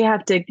 And we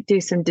have to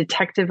do some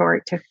detective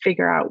work to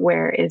figure out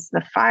where is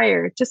the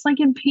fire, just like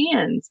in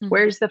PANS.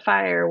 Where's the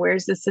fire?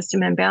 Where's the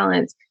system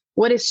imbalance?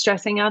 What is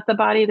stressing out the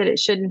body that it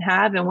shouldn't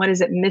have? And what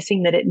is it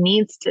missing that it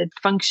needs to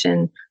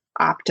function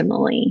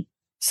optimally?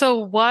 So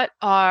what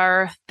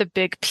are the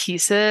big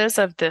pieces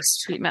of this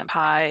treatment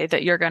pie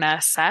that you're going to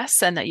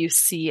assess and that you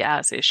see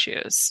as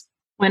issues?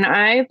 When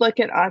I look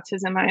at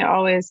autism, I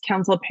always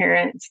counsel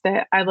parents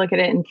that I look at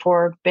it in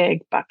 4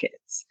 big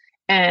buckets.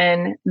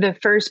 And the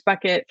first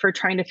bucket for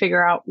trying to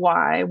figure out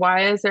why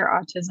is there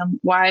autism?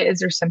 Why is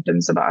there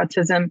symptoms of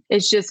autism?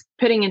 Is just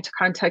putting into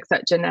context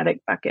that genetic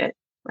bucket,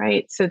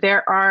 right? So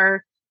there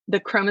are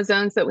the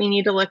chromosomes that we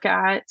need to look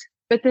at,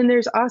 but then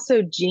there's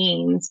also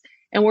genes.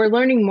 And we're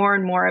learning more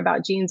and more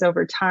about genes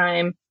over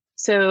time.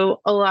 So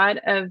a lot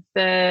of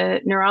the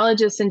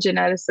neurologists and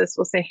geneticists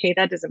will say, hey,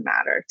 that doesn't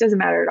matter. It doesn't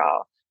matter at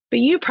all. But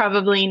you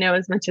probably know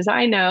as much as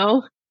I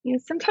know,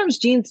 sometimes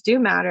genes do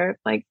matter.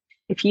 Like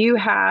if you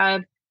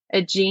have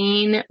a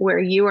gene where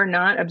you are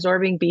not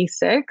absorbing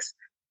B6,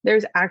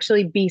 there's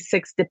actually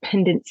B6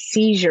 dependent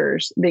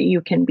seizures that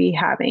you can be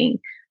having.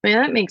 I mean,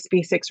 that makes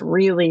B6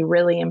 really,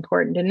 really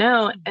important to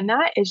know. And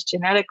that is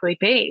genetically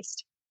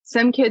based.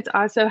 Some kids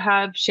also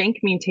have shank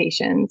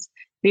mutations.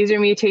 These are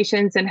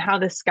mutations in how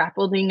the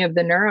scaffolding of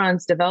the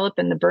neurons develop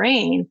in the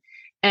brain.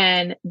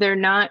 And they're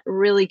not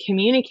really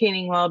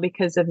communicating well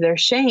because of their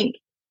shank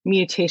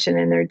mutation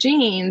in their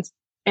genes.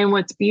 And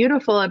what's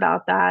beautiful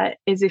about that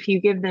is if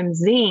you give them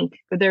zinc,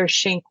 their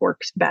shank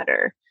works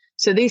better.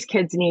 So these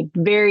kids need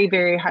very,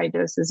 very high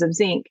doses of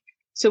zinc.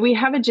 So we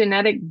have a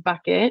genetic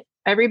bucket.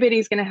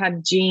 Everybody's going to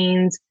have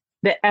genes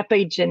that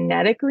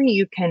epigenetically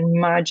you can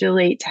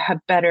modulate to have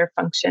better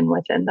function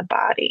within the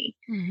body.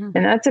 And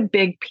that's a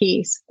big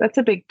piece.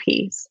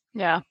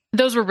 Yeah.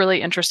 Those were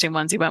really interesting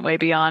ones. You went way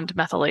beyond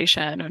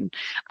methylation. And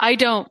I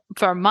don't,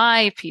 for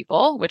my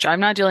people, which I'm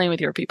not dealing with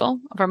your people,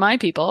 for my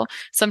people,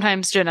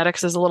 sometimes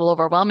genetics is a little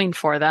overwhelming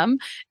for them.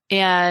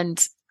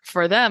 And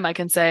for them, I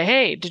can say,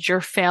 hey, did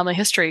your family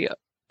history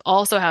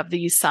also have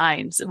these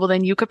signs? Well,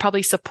 then you could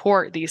probably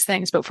support these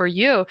things. But for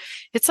you,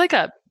 it's like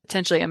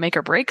potentially a make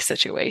or break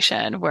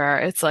situation where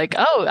it's like,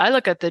 oh, I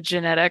look at the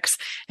genetics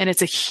and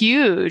it's a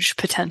huge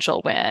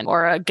potential win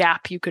or a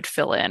gap you could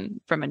fill in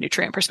from a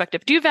nutrient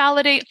perspective. Do you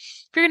validate,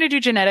 if you're going to do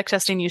genetic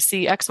testing, you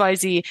see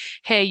XYZ,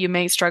 hey, you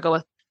may struggle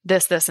with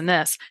this, this, and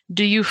this.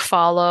 Do you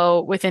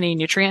follow with any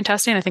nutrient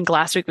testing? I think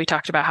last week we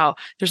talked about how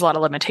there's a lot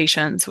of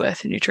limitations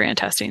with nutrient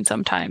testing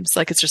sometimes.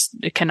 Like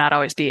it cannot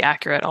always be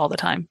accurate all the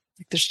time.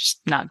 Like there's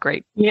just not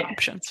great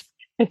options.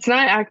 It's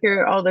not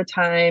accurate all the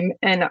time.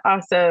 And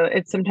also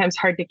it's sometimes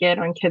hard to get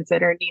on kids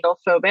that are needle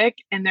phobic.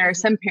 And there are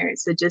some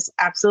parents that just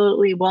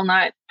absolutely will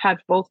not have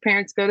both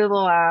parents go to the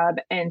lab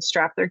and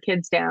strap their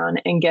kids down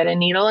and get a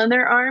needle in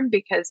their arm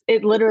because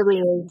it literally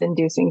is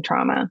inducing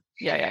trauma.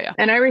 Yeah.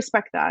 And I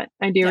respect that.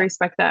 I do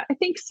respect that. I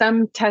think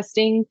some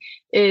testing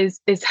is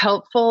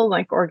helpful,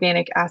 like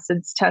organic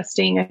acids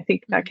testing. I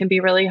think that can be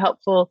really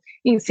helpful.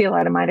 You can see a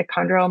lot of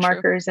mitochondrial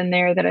markers in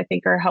there that I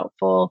think are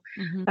helpful.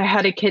 I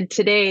had a kid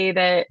today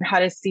that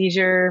had a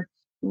seizure,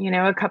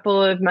 a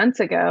couple of months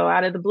ago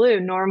out of the blue,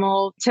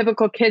 normal,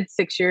 typical kid,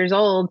 6 years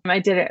old. I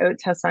did an OAT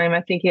test on him.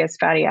 I think he has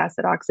fatty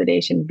acid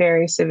oxidation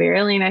very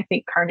severely. And I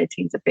think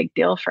carnitine's a big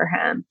deal for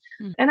him.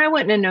 And I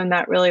wouldn't have known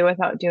that really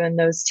without doing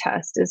those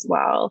tests as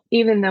well.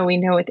 Even though we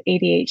know with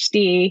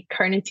ADHD,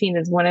 carnitine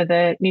is one of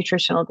the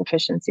nutritional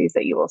deficiencies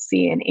that you will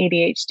see in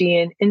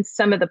ADHD. And in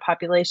some of the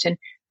population,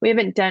 we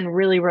haven't done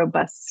really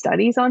robust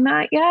studies on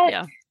that yet.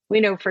 Yeah. We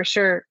know for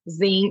sure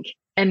zinc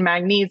and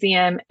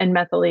magnesium and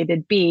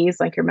methylated Bs,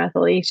 like your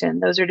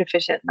methylation, those are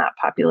deficient in that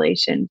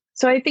population.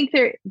 So I think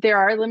there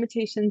are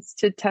limitations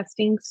to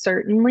testing,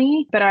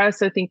 certainly, but I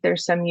also think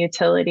there's some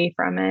utility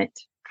from it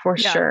for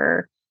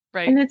sure.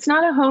 Right. And it's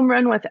not a home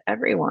run with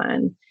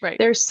everyone. Right.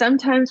 There's some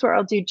times where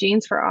I'll do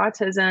genes for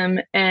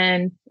autism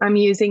and I'm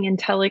using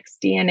Intelix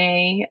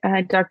DNA.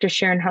 Dr.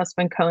 Sharon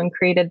Hausman-Cohen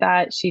created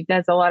that. She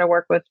does a lot of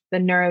work with the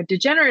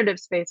neurodegenerative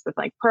space with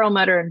like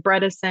Perlmutter and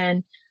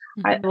Bredesen.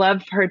 I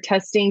love her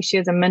testing. She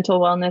has a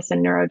mental wellness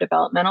and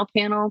neurodevelopmental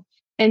panel.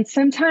 And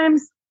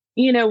sometimes,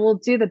 we'll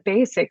do the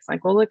basics.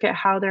 Like we'll look at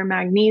how their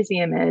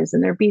magnesium is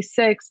and their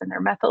B6 and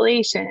their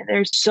methylation.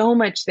 There's so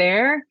much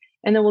there.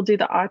 And then we'll do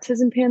the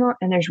autism panel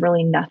and there's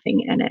really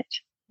nothing in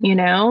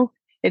it.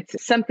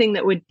 It's something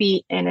that would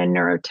be in a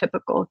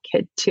neurotypical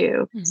kid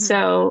too.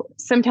 So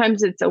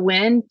sometimes it's a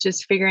win,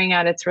 just figuring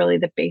out it's really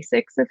the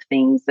basics of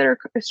things that are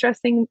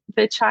stressing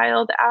the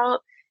child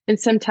out. And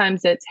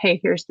sometimes it's, hey,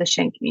 here's the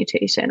shank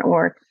mutation,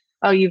 or,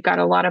 oh, you've got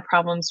a lot of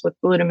problems with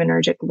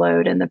glutaminergic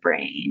load in the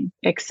brain,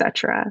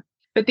 etc.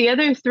 But the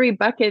other 3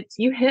 buckets,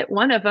 you hit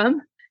one of them.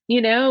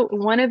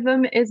 One of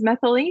them is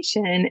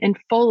methylation and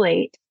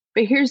folate.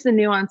 But here's the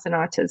nuance in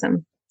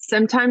autism.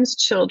 Sometimes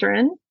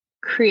children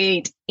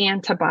create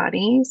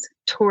antibodies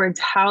towards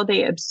how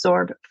they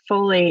absorb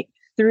folate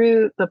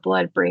through the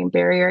blood-brain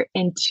barrier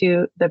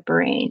into the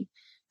brain.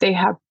 They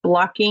have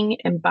blocking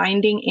and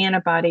binding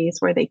antibodies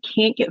where they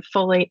can't get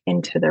folate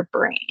into their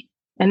brain.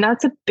 And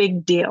that's a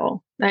big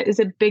deal. That is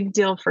a big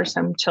deal for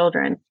some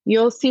children.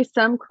 You'll see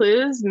some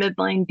clues,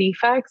 midline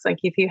defects, like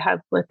if you have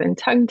lip and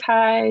tongue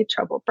tie,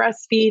 trouble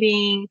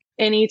breastfeeding,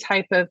 any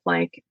type of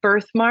like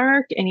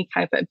birthmark, any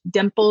type of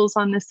dimples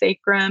on the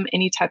sacrum,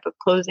 any type of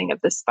closing of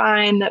the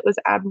spine that was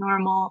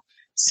abnormal.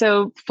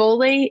 So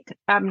folate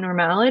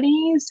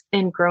abnormalities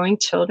in growing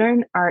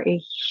children are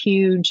a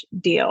huge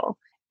deal.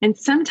 And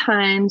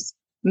sometimes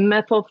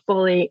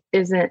methylfolate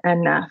isn't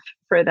enough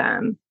for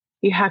them.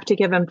 You have to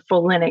give them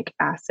folinic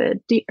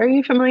acid. Are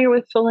you familiar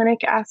with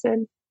folinic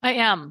acid? I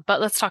am, but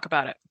let's talk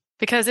about it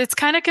because it's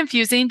kind of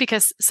confusing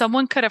because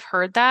someone could have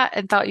heard that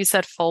and thought you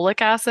said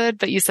folic acid,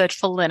 but you said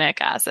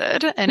folinic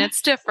acid and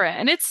it's different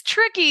and it's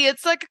tricky.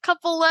 It's like a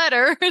couple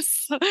letters.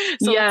 So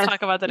let's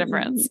talk about the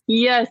difference.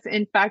 Yes.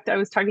 In fact, I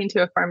was talking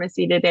to a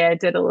pharmacy today. I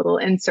did a little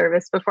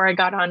in-service before I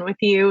got on with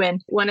you.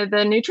 And one of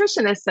the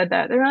nutritionists said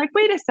that. They're like,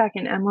 wait a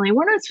second, Emily,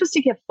 we're not supposed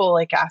to give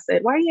folic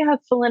acid. Why do you have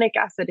folinic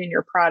acid in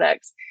your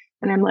products?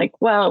 And I'm like,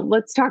 well,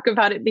 let's talk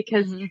about it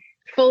because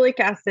folic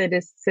acid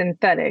is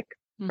synthetic,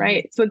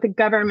 right? So the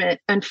government,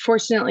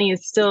 unfortunately,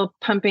 is still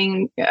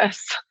pumping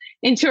us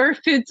into our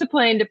food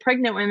supply into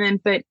pregnant women,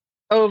 but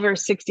over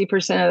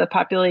 60% of the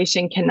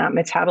population cannot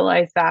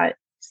metabolize that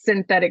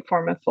synthetic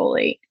form of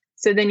folate.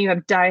 So then you have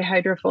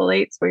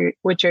dihydrofolates,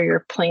 which are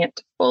your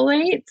plant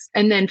folates.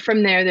 And then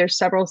from there, there's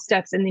several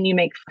steps. And then you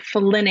make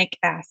folinic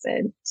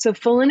acid. So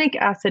folinic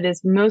acid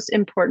is most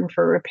important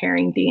for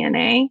repairing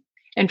DNA.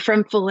 And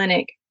from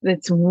folinic,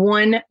 that's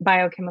one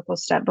biochemical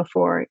step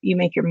before you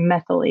make your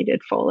methylated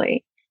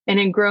folate. And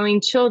in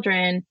growing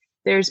children,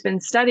 there's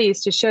been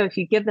studies to show if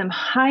you give them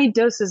high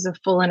doses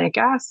of folinic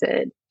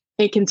acid,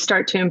 it can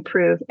start to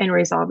improve and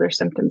resolve their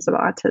symptoms of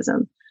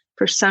autism.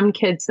 For some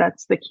kids,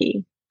 that's the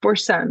key. For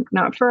some,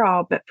 not for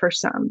all, but for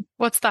some.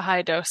 What's the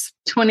high dose?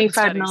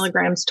 25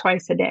 milligrams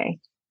twice a day.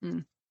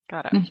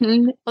 Got it.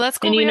 Well, that's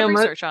cool. And we have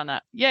research on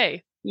that.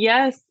 Yay.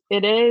 Yes,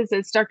 it is.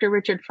 It's Dr.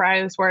 Richard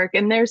Fryo's work.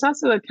 And there's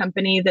also a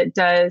company that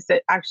does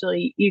that.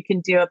 Actually, you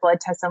can do a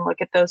blood test and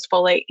look at those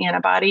folate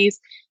antibodies.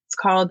 It's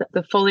called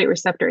the folate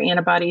receptor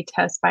antibody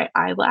test by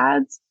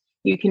iLads.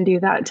 You can do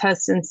that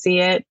test and see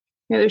it.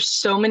 There's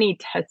so many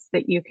tests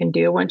that you can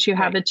do. Once you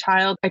have a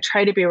child, I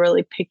try to be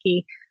really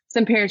picky.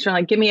 Some parents are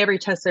like, give me every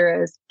test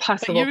there is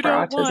possible for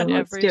autism.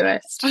 Let's do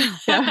it.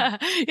 Yeah.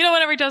 You don't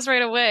want every test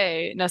right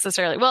away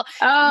necessarily. Well,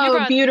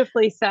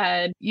 beautifully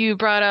said. You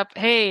brought up,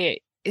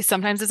 hey,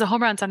 sometimes it's a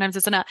home run, sometimes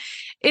it's a nut.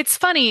 It's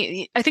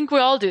funny. I think we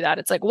all do that.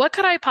 It's like, what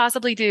could I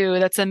possibly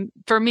do?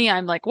 For me,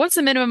 I'm like, what's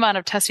the minimum amount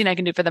of testing I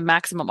can do for the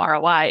maximum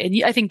ROI?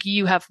 And I think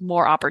you have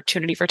more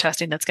opportunity for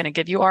testing that's going to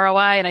give you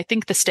ROI. And I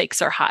think the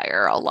stakes are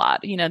higher a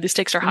lot. The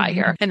stakes are high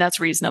here, and that's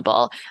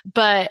reasonable.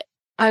 But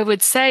I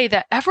would say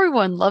that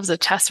everyone loves a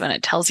test when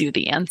it tells you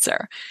the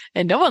answer,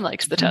 and no one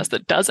likes the test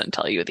that doesn't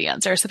tell you the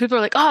answer. So people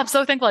are like, oh, I'm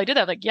so thankful I did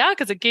that. I'm like, yeah,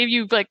 because it gave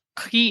you like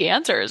key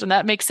answers, and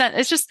that makes sense.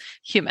 It's just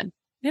human.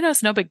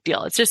 It's no big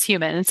deal. It's just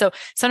human. And so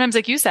sometimes,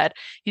 like you said,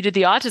 you did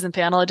the autism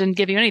panel, it didn't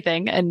give you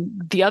anything.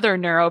 And the other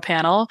neuro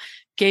panel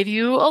gave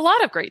you a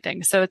lot of great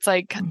things. So it's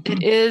like,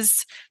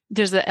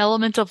 there's the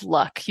element of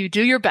luck. You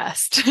do your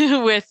best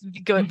with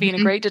being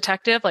a great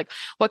detective, like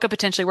what could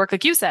potentially work.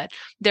 Like you said,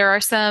 there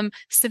are some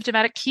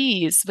symptomatic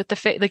keys with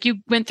the like you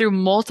went through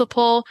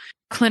multiple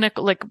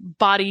clinical, like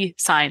body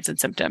signs and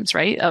symptoms,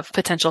 right? Of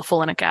potential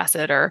folinic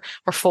acid or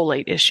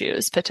folate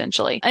issues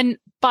potentially. And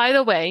by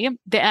the way,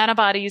 the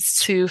antibodies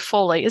to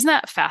folate, isn't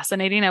that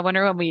fascinating? I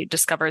wonder when we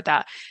discovered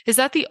that. Is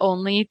that the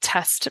only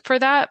test for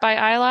that by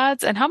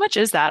iLads? And how much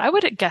is that? I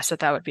would guess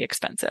that would be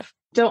expensive.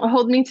 Don't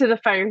hold me to the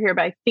fire here,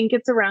 but I think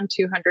it's around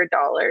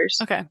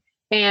 $200. Okay.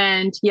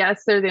 And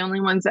yes, they're the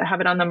only ones that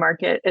have it on the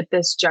market at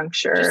this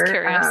juncture. Just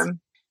curious.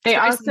 They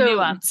also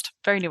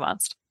very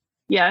nuanced.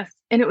 Yes.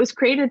 And it was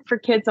created for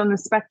kids on the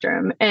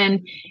spectrum.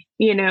 And,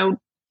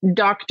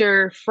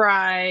 Dr.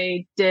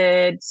 Fry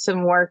did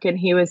some work and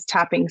he was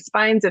tapping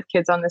spines of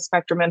kids on the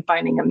spectrum and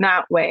finding them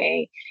that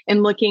way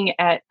and looking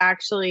at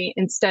actually,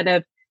 instead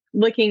of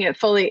looking at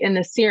folate in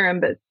the serum,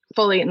 but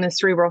folate in the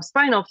cerebral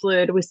spinal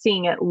fluid, was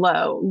seeing it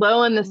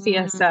low in the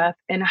CSF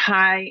and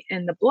high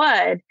in the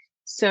blood.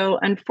 So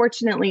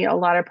unfortunately, a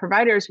lot of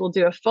providers will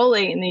do a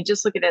folate and they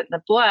just look at it in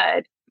the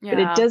blood, but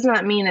it does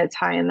not mean it's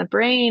high in the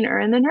brain or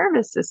in the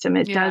nervous system.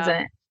 It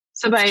doesn't.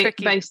 So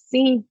by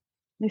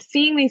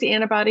seeing these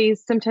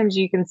antibodies, sometimes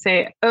you can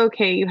say,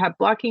 okay, you have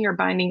blocking or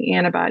binding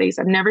antibodies.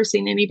 I've never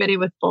seen anybody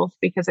with both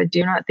because I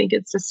do not think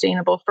it's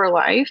sustainable for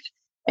life.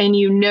 And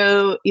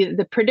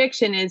the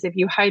prediction is if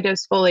you high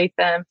dose folate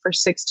them for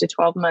 6 to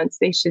 12 months,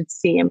 they should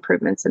see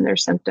improvements in their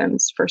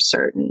symptoms for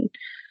certain.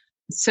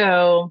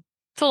 So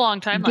it's a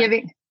long time.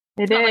 It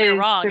is. You're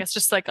wrong. It's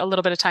just like a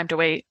little bit of time to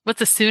wait. What's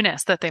the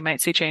soonest that they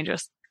might see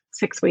changes?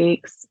 6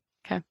 weeks.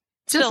 Okay.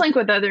 Just like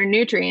with other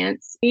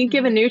nutrients, you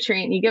give a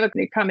nutrient, you give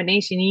a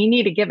combination, you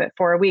need to give it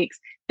 4 weeks.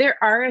 There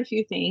are a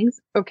few things.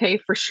 Okay,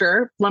 for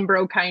sure.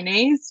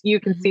 Lumbrokinase, you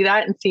can see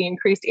that and see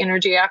increased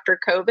energy after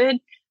COVID,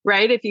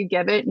 right? If you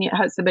give it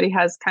and somebody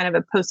has kind of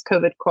a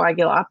post-COVID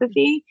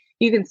coagulopathy,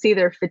 you can see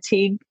their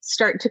fatigue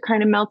start to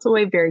kind of melt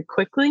away very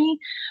quickly.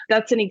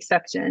 That's an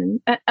exception.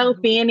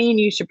 L-theanine,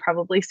 you should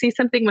probably see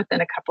something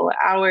within a couple of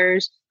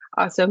hours.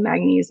 Also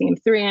magnesium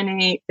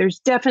threonate. There's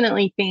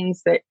definitely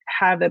things that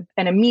have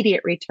an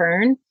immediate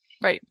return.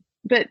 Right.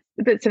 But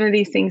some of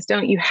these things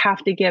don't. You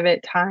have to give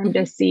it time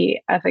to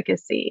see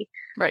efficacy.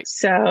 Right.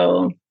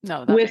 So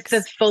with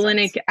the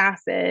folinic sense.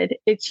 acid,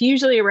 it's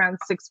usually around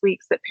 6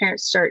 weeks that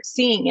parents start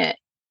seeing it.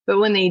 But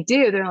when they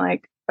do, they're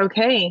like,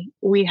 okay,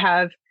 we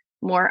have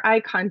more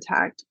eye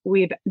contact.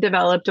 We've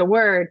developed a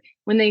word.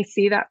 When they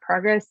see that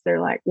progress, they're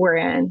like, we're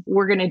in,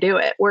 we're going to do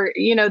it.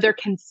 They're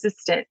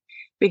consistent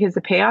because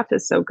the payoff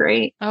is so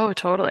great. Oh,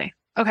 totally.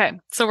 Okay.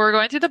 So we're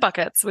going through the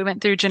buckets. We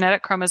went through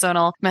genetic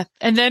chromosomal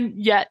and then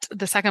yet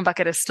the second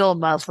bucket is still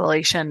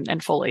methylation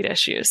and folate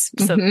issues.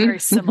 So very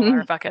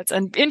similar buckets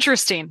and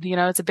interesting,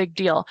 it's a big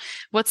deal.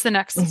 What's the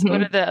next?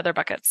 What are the other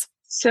buckets?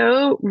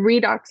 So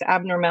redox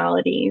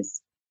abnormalities.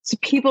 So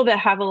people that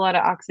have a lot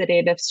of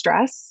oxidative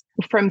stress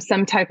from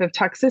some type of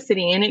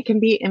toxicity, and it can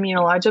be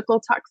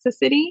immunological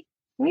toxicity,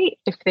 right?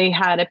 If they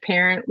had a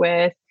parent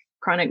with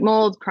chronic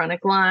mold,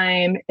 chronic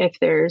Lyme, if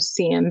there's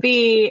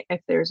CMV,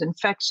 if there's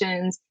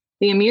infections,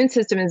 the immune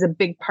system is a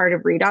big part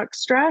of redox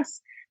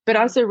stress, but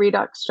also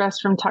redox stress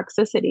from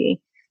toxicity.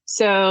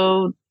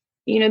 So,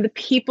 the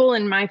people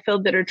in my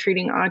field that are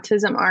treating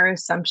autism, our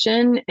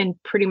assumption and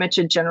pretty much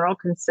a general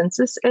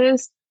consensus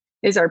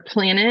is our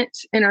planet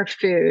and our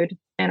food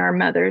and our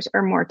mothers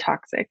are more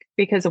toxic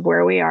because of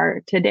where we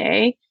are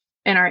today,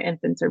 and our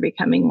infants are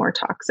becoming more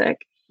toxic.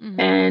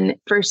 And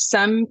for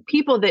some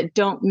people that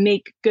don't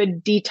make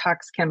good detox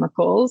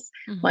chemicals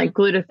like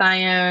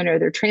glutathione, or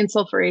their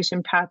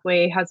transsulfuration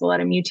pathway has a lot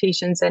of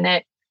mutations in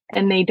it,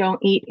 and they don't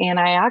eat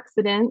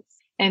antioxidants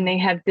and they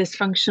have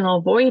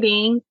dysfunctional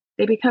voiding,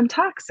 they become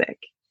toxic.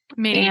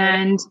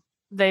 Meaning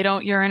they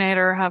don't urinate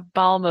or have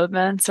bowel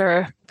movements,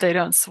 or they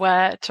don't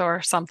sweat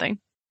or something.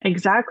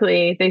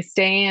 Exactly. They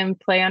stay and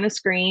play on a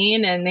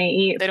screen and they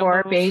eat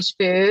four beige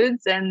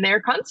foods and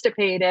they're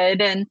constipated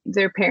and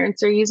their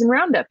parents are using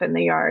Roundup in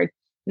the yard.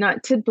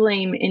 Not to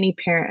blame any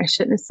parent. I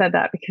shouldn't have said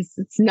that because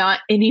it's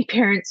not any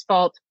parent's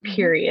fault,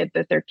 period,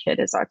 that their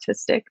kid is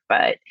autistic.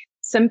 But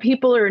some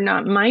people are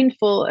not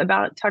mindful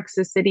about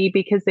toxicity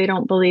because they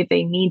don't believe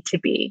they need to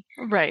be.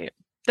 Right.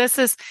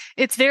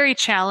 It's very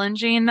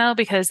challenging though,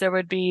 because there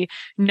would be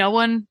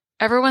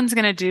everyone's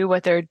going to do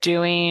what they're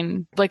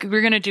doing. Like we're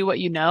going to do what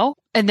you know.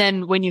 And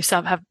then when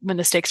when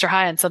the stakes are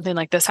high and something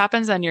like this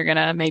happens, then you're going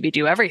to maybe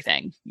do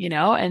everything,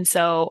 And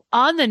so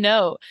on the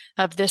note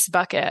of this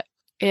bucket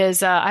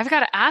is, I've got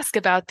to ask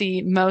about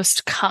the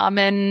most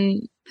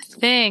common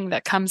thing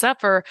that comes up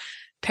for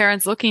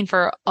parents looking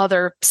for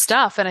other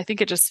stuff. And I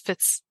think it just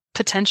fits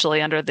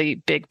potentially under the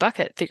big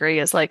bucket theory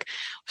is like,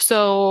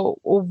 so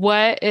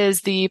what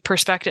is the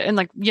perspective?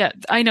 And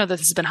I know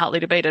this has been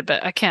hotly debated,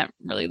 but I can't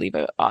really leave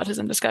an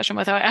autism discussion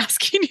without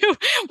asking you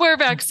where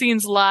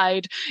vaccines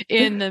lied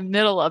in the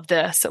middle of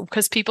this.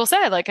 Because people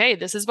say like, hey,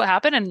 this is what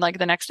happened. And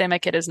the next day my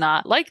kid is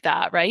not like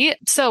that. Right.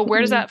 So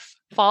where does that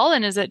fall?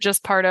 And is it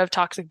just part of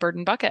toxic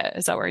burden bucket?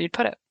 Is that where you'd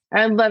put it?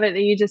 I love it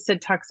that you just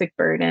said toxic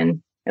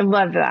burden. I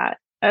love that.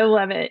 I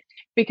love it.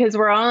 Because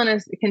we're all on a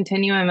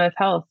continuum of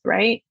health,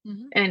 right?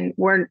 And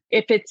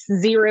if it's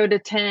 0 to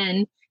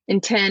 10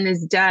 and 10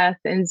 is death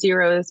and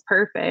 0 is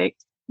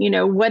perfect,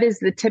 what is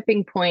the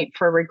tipping point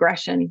for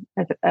regression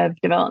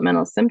of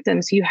developmental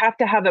symptoms? You have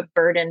to have a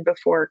burden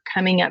before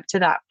coming up to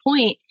that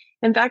point.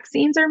 And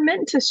vaccines are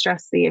meant to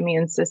stress the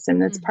immune system.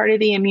 That's part of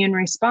the immune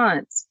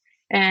response.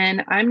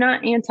 And I'm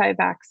not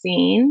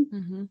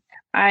anti-vaccine.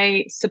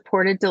 I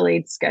support a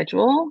delayed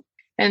schedule.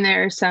 And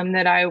there are some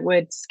that I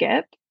would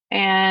skip.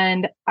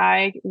 And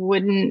I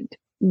wouldn't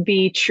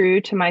be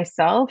true to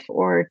myself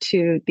or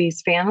to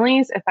these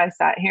families if I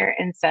sat here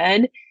and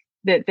said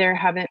that there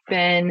haven't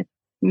been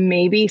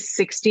maybe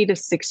 60 to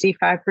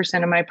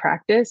 65% of my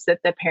practice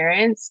that the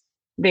parents,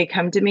 they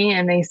come to me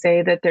and they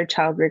say that their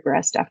child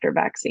regressed after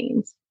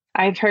vaccines.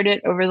 I've heard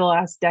it over the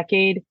last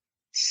decade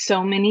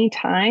so many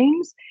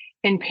times.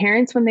 And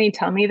parents, when they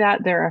tell me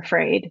that, they're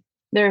afraid.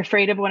 They're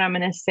afraid of what I'm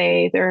going to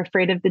say. They're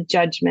afraid of the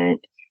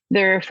judgment.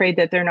 They're afraid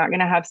that they're not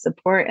going to have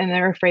support, and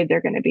they're afraid they're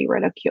going to be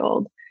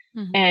ridiculed.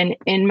 And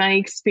in my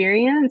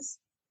experience,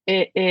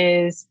 it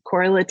is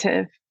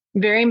correlative,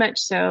 very much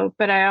so.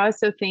 But I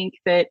also think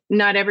that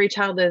not every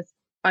child is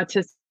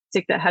autistic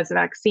that has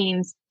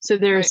vaccines. So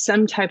there's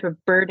some type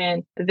of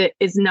burden that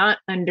is not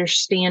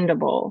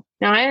understandable.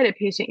 Now, I had a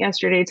patient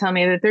yesterday tell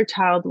me that their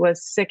child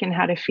was sick and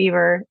had a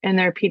fever, and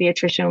their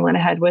pediatrician went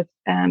ahead with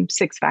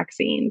 6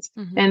 vaccines.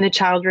 And the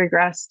child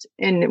regressed,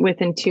 and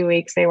within 2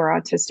 weeks, they were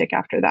autistic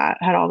after that,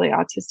 had all the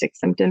autistic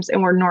symptoms,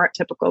 and were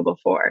neurotypical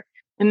before.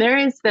 And there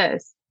is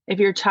this, if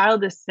your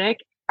child is sick,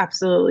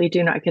 absolutely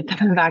do not get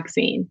them a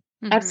vaccine.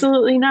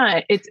 Absolutely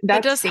not.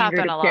 That does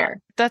happen a lot.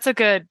 That's a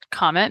good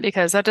comment,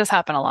 because that does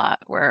happen a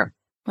lot where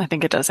I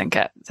think it doesn't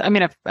get, I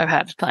mean, I've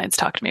had clients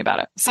talk to me about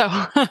it. So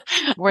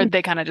where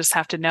they kind of just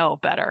have to know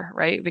better,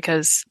 right?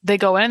 Because they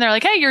go in and they're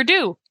like, hey, you're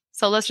due.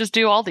 So let's just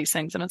do all these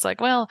things. And it's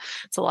like, well,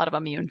 it's a lot of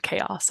immune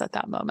chaos at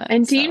that moment.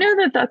 And do you know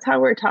that that's how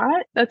we're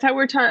taught? That's how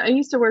we're taught. I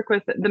used to work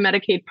with the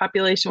Medicaid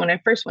population when I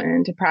first went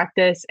into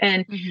practice.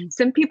 And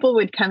some people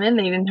would come in,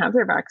 they didn't have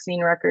their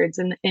vaccine records.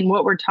 And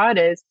what we're taught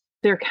is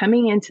they're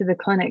coming into the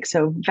clinic.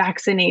 So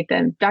vaccinate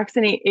them.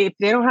 Vaccinate. If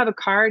they don't have a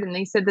card and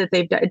they said that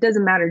it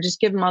doesn't matter, just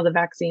give them all the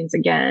vaccines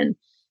again.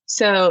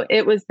 So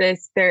it was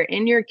this, they're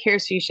in your care,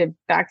 so you should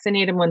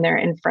vaccinate them when they're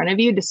in front of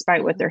you,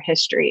 despite what their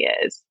history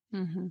is.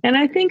 And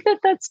I think that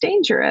that's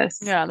dangerous.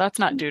 Yeah, that's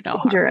not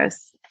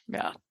dangerous.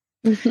 Harm.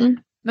 Yeah.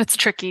 That's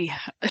tricky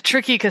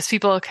because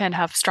people can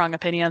have strong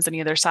opinions on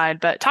either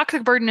side, but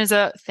toxic burden is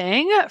a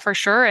thing for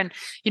sure. And,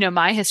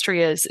 my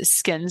history is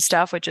skin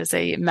stuff, which is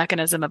a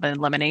mechanism of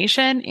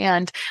elimination.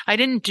 And I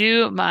didn't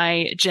do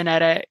my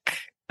genetics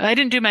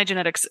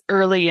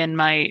early in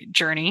my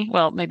journey.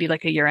 Well, maybe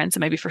like a year in. So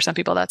maybe for some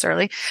people that's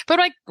early, but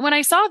when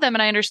I saw them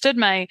and I understood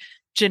my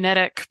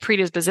genetic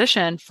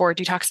predisposition for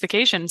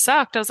detoxification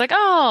sucked, I was like,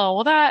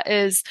 oh,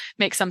 well,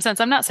 makes some sense.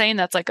 I'm not saying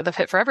that's like the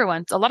fit for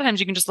everyone. A lot of times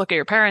you can just look at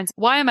your parents.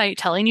 Why am I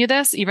telling you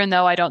this? Even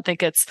though I don't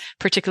think it's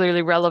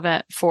particularly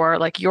relevant for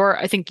like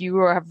I think you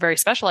have very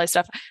specialized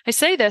stuff. I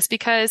say this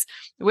because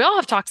we all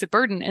have toxic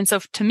burden. And so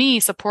to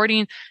me,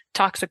 supporting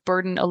toxic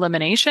burden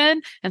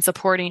elimination and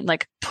supporting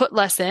like put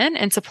less in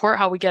and support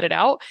how we get it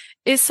out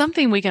is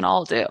something we can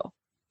all do.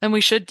 And we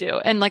should do.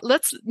 And like,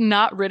 let's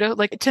not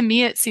to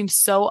me, it seems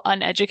so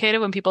uneducated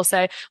when people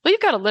say, well,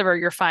 you've got a liver,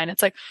 you're fine.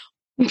 It's like,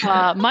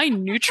 my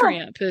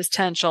nutrient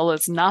potential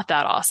is not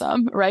that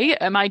awesome, right?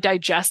 Am I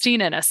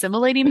digesting and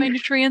assimilating my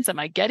nutrients? Am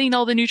I getting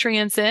all the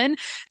nutrients in?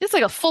 It's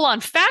like a full on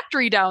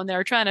factory down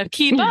there trying to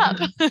keep up,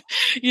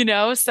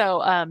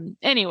 So,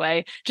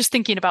 anyway, just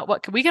thinking about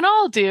what we can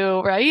all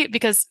do, right?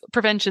 Because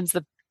prevention's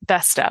the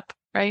best step,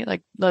 right?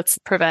 Like, let's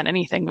prevent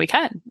anything we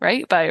can,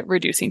 right? By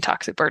reducing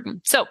toxic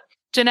burden. So,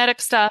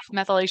 genetic stuff,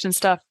 methylation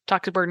stuff,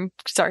 toxic burden.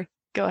 Sorry,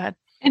 go ahead.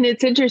 And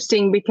it's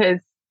interesting because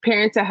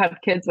parents that have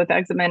kids with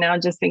eczema now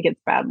just think it's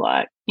bad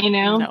luck.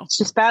 No. It's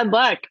just bad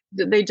luck.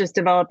 They just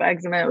develop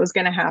eczema. It was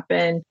going to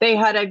happen. They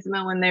had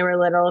eczema when they were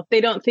little.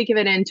 They don't think of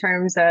it in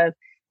terms of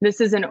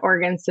this is an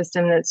organ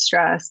system that's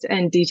stressed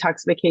and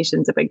detoxification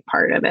is a big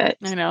part of it.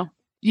 I know.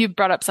 You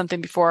brought up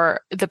something before,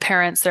 the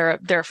parents, they're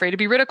afraid to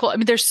be ridiculed. I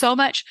mean, there's so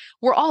much,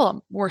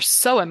 we're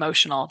so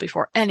emotional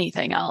before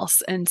anything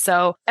else. And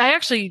so I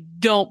actually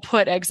don't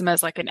put eczema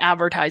as like an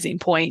advertising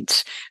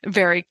point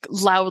very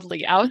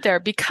loudly out there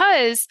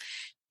because,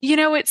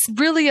 it's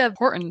really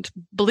important.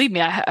 Believe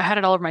me, I had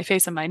it all over my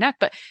face and my neck,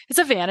 but it's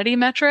a vanity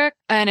metric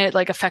and it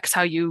like affects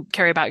how you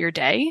carry about your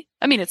day.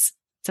 I mean, it's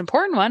an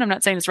important one. I'm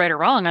not saying it's right or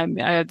wrong.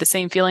 I have the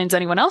same feelings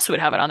anyone else who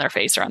would have it on their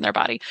face or on their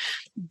body,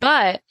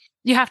 but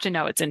you have to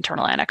know it's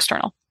internal and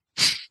external,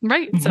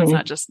 right? So it's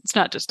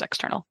not just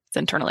external, it's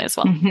internally as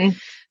well.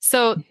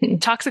 So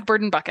toxic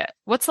burden bucket.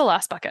 What's the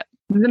last bucket?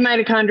 The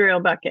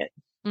mitochondrial bucket.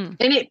 And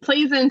it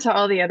plays into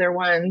all the other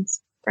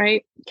ones,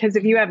 right? Because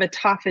if you have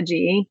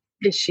autophagy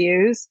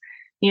issues,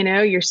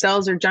 your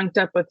cells are junked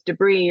up with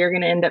debris, you're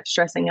going to end up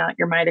stressing out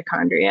your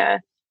mitochondria.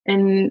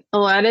 And a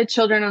lot of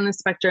children on the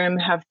spectrum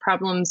have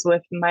problems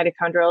with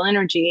mitochondrial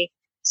energy.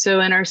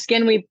 So in our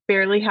skin, we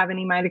barely have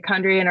any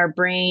mitochondria. In our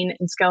brain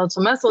and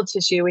skeletal muscle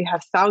tissue, we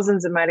have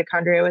thousands of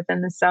mitochondria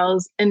within the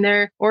cells. And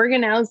they're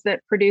organelles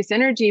that produce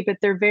energy, but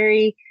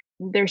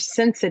they're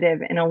sensitive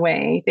in a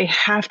way. They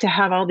have to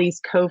have all these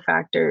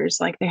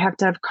cofactors, like they have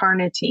to have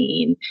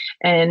carnitine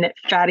and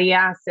fatty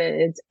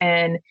acids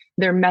and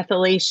their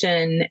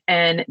methylation,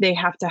 and they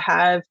have to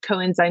have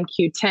coenzyme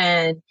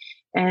Q10.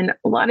 And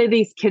a lot of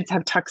these kids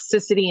have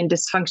toxicity and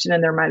dysfunction in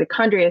their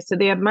mitochondria. So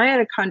they have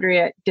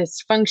mitochondria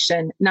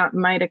dysfunction, not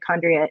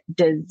mitochondria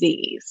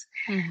disease.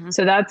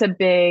 So that's a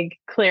big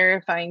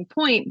clarifying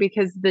point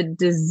because the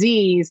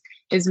disease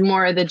is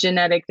more the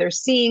genetic. They're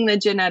seeing the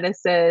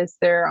geneticists.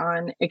 They're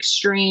on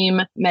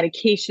extreme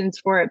medications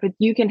for it, but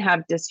you can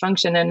have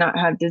dysfunction and not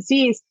have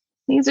disease.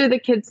 These are the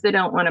kids that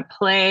don't want to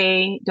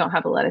play, don't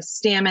have a lot of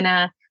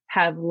stamina,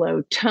 have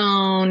low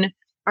tone,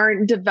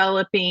 aren't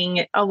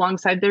developing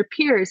alongside their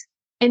peers.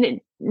 And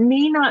it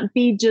may not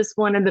be just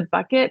one of the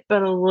bucket,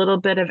 but a little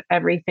bit of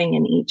everything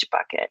in each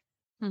bucket.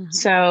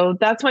 So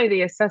that's why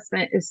the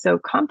assessment is so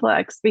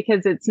complex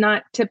because it's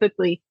not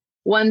typically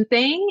one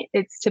thing.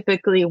 It's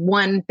typically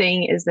one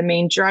thing is the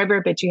main driver,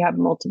 but you have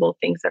multiple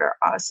things that are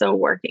also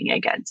working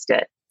against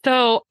it.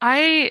 So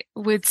I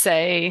would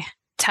say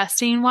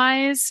testing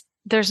wise,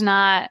 there's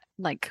not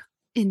like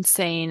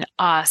insane,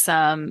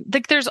 awesome.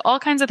 Like there's all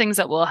kinds of things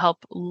that will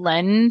help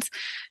lend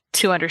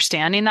to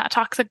understanding that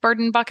toxic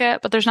burden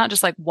bucket, but there's not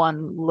just like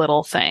one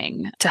little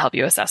thing to help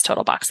you assess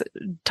total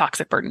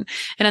toxic burden.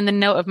 And on the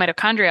note of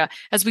mitochondria,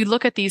 as we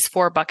look at these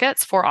 4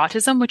 buckets for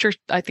autism, which are,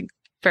 I think,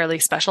 fairly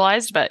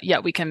specialized, but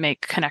yet we can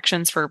make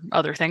connections for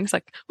other things.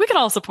 Like we can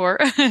all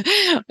support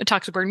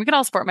toxic burden. We can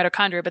all support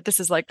mitochondria, but this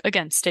is like,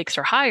 again, stakes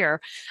are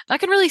higher. I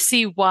can really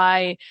see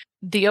why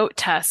the OAT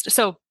test.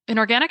 So an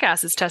organic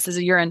acids test is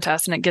a urine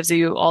test, and it gives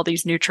you all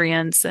these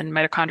nutrients and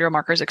mitochondrial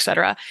markers, et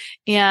cetera.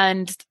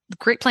 And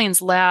Great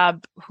Plains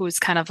Lab, who's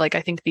kind of like,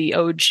 I think, the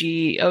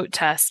OG oat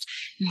test,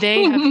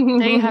 they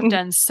have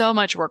done so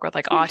much work with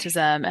like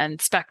autism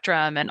and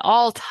spectrum and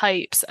all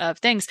types of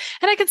things.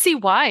 And I can see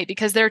why,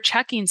 because they're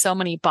checking so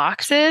many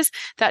boxes.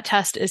 That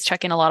test is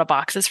checking a lot of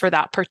boxes for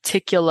that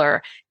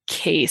particular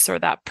case or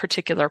that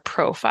particular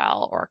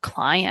profile or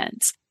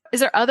client. Is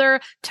there other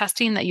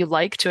testing that you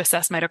like to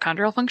assess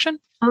mitochondrial function?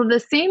 Well, the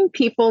same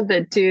people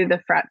that do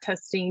the FRAT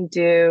testing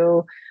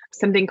do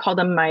something called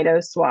a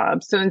mito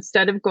swab. So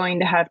instead of going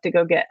to have to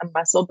go get a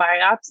muscle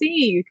biopsy,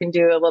 you can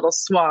do a little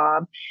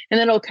swab, and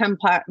then it'll come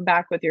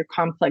back with your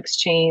complex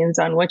chains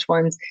on which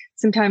ones.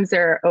 Sometimes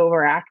there are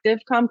overactive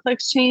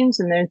complex chains,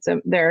 and then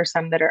there are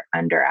some that are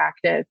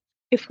underactive.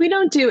 If we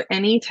don't do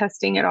any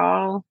testing at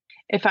all,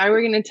 if I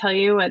were going to tell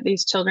you what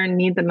these children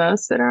need the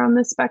most that are on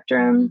the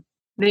spectrum,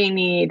 they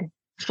need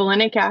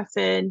folinic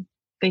acid,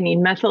 they need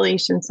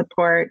methylation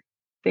support,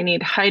 they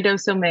need high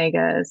dose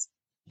omegas,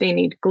 they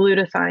need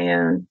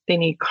glutathione, they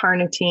need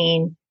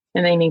carnitine,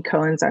 and they need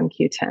coenzyme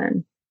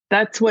Q10.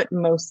 That's what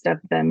most of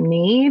them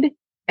need.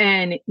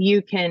 And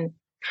you can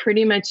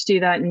pretty much do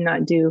that and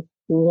not do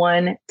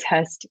one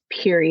test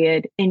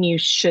period. And you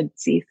should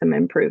see some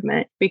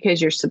improvement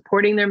because you're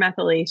supporting their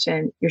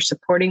methylation, you're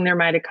supporting their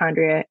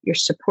mitochondria, you're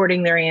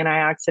supporting their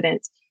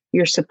antioxidants,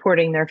 you're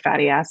supporting their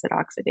fatty acid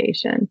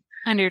oxidation.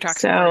 And you're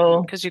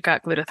talking because you've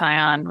got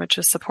glutathione, which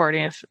is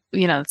supportive,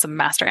 it's a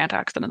master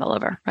antioxidant in the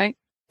liver, right?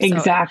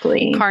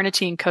 Exactly. So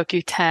carnitine,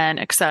 CoQ10,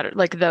 et cetera.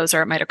 Like those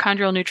are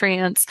mitochondrial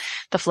nutrients.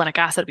 The folinic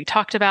acid we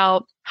talked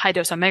about, high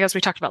dose omegas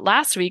we talked about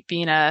last week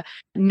being a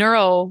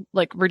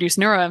reduce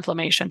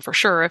neuroinflammation for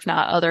sure, if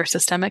not other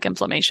systemic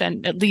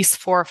inflammation, at least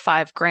 4 or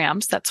 5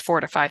 grams. That's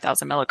 4,000 to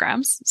 5,000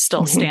 milligrams,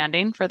 still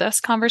standing for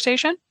this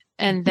conversation.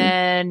 And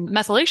then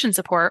methylation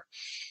support.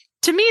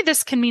 To me,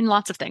 this can mean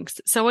lots of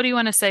things. So what do you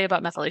want to say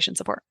about methylation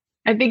support?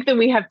 I think that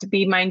we have to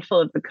be mindful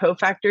of the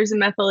cofactors in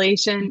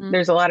methylation.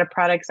 There's a lot of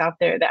products out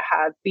there that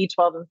have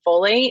B12 and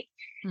folate.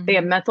 They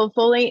have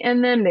methylfolate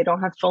in them. They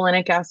don't have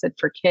folinic acid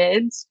for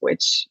kids,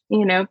 which,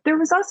 there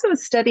was also a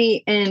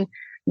study in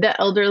the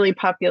elderly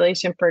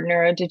population for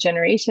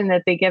neurodegeneration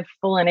that they give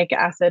folinic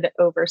acid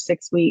over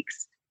 6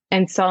 weeks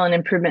and saw an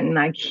improvement in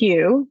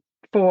IQ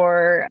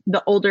for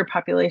the older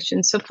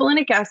population. So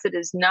folinic acid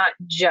is not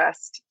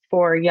just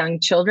for young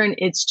children.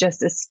 It's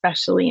just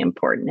especially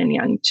important in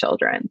young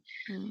children.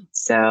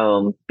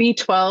 So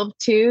B12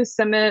 too,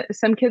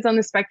 some kids on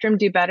the spectrum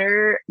do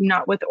better,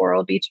 not with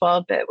oral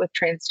B12, but with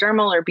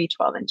transdermal or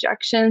B12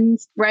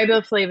 injections.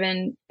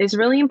 Riboflavin is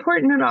really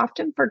important and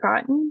often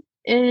forgotten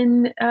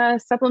in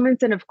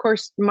supplements. And of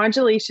course,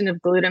 modulation of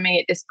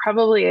glutamate is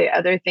probably the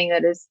other thing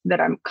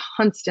that I'm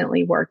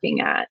constantly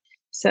working at.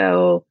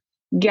 So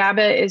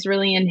GABA is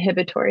really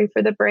inhibitory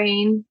for the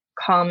brain.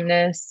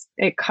 Calmness,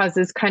 it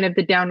causes kind of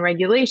the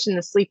downregulation,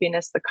 the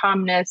sleepiness, the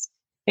calmness.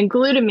 And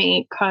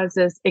glutamate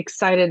causes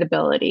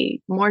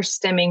excitability, more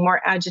stimming, more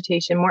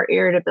agitation, more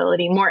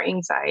irritability, more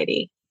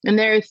anxiety. And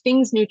there are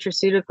things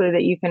nutraceutically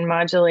that you can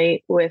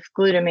modulate with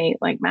glutamate,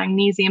 like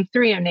magnesium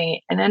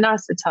threonate and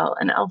inositol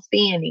and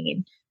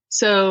L-theanine.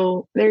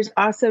 So there's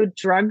also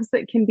drugs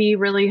that can be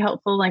really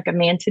helpful, like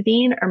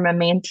amantadine or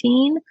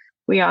memantine.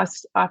 We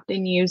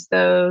often use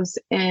those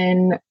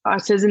in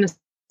autism,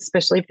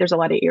 especially if there's a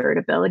lot of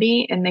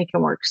irritability, and they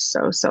can work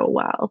so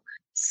well.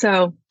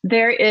 So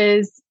there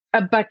is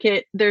a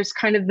bucket. There's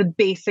kind of the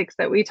basics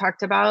that we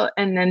talked about,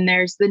 and then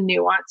there's the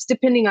nuance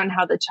depending on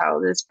how the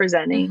child is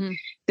presenting.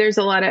 There's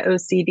a lot of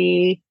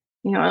OCD.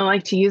 I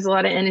like to use a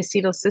lot of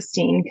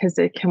N-acetylcysteine because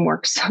it can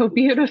work so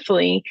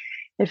beautifully.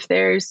 If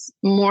there's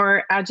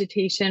more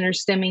agitation or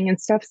stimming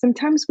and stuff,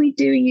 sometimes we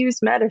do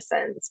use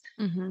medicines.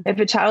 If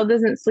a child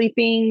isn't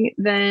sleeping,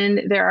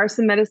 then there are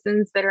some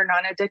medicines that are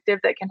non-addictive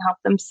that can help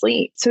them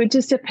sleep. So it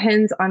just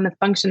depends on the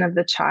function of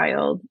the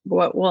child,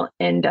 what we'll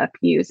end up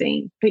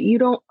using. But you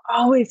don't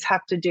always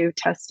have to do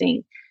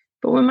testing.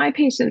 But when my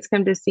patients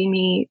come to see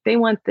me, they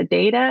want the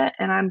data,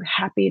 and I'm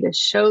happy to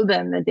show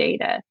them the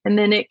data. And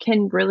then it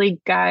can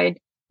really guide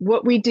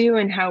what we do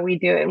and how we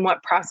do it and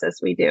what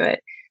process we do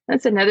it.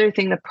 That's another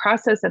thing. The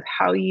process of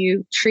how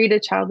you treat a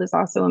child is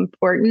also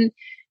important.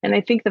 And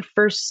I think the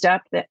first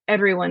step that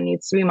everyone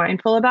needs to be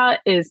mindful about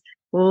is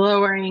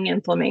lowering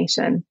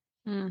inflammation.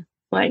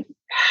 Like,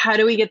 how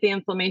do we get the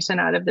inflammation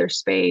out of their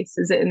space?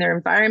 Is it in their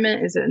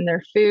environment? Is it in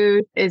their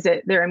food? Is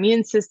it their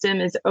immune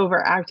system is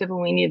overactive and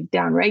we need to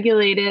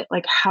downregulate it?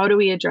 Like, how do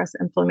we address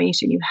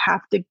inflammation? You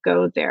have to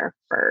go there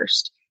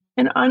first.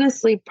 And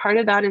honestly, part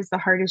of that is the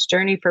hardest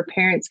journey for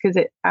parents because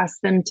it asks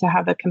them to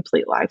have a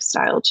complete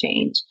lifestyle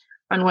change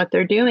on what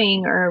they're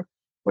doing or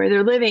where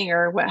they're living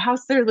or what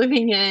house they're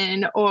living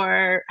in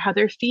or how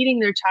they're feeding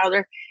their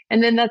child.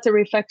 And then that's a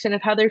reflection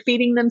of how they're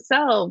feeding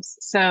themselves.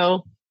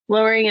 So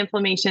lowering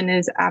inflammation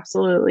is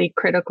absolutely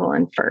critical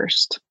and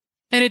first.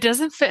 And it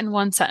doesn't fit in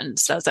one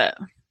sentence, does it?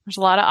 There's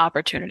a lot of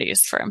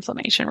opportunities for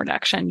inflammation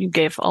reduction. You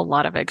gave a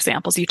lot of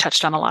examples. You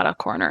touched on a lot of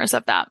corners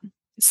of that.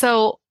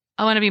 So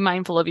I want to be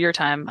mindful of your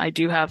time. I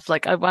do have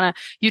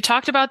you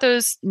talked about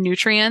those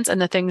nutrients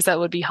and the things that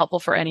would be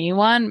helpful for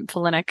anyone: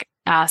 folinic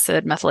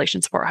acid,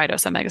 methylation support, high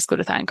dose omegas,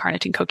 glutathione,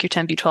 carnitine,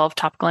 CoQ10, B12,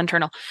 topical,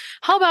 internal.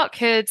 How about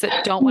kids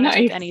that don't want to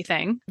take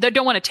anything, that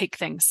don't want to take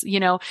things,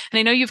 and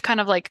I know you've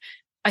kind of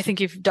I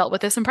think you've dealt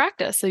with this in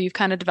practice. So you've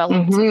kind of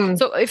developed.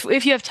 So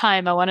if you have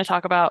time, I want to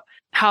talk about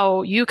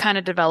how you kind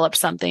of developed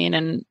something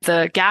and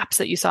the gaps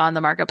that you saw in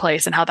the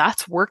marketplace and how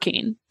that's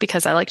working,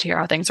 because I like to hear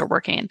how things are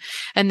working.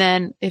 And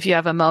then if you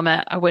have a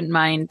moment, I wouldn't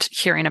mind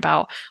hearing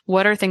about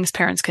what are things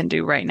parents can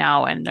do right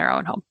now in their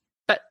own home.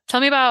 But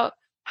tell me about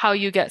how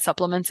you get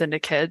supplements into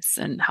kids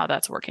and how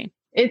that's working.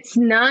 It's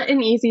not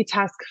an easy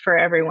task for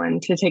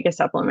everyone to take a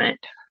supplement,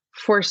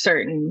 for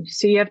certain.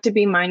 So you have to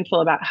be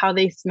mindful about how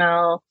they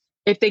smell,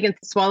 if they can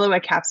swallow a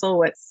capsule,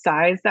 what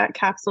size that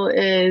capsule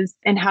is,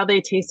 and how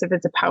they taste if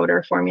it's a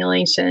powder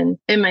formulation.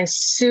 And my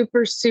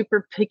super,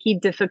 super picky,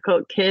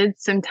 difficult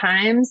kids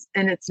sometimes,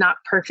 and it's not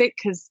perfect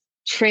because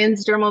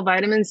transdermal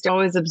vitamins don't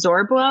always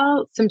absorb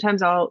well.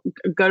 Sometimes I'll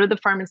go to the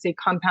pharmacy,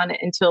 compound it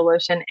into a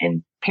lotion,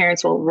 and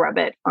parents will rub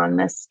it on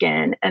the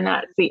skin. And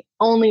that's the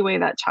only way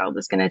that child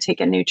is going to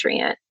take a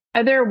nutrient.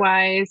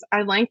 Otherwise,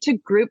 I like to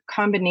group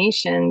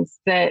combinations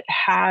that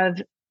have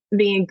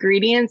the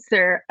ingredients that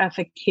are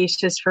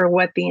efficacious for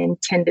what the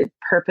intended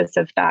purpose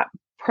of that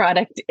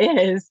product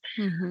is.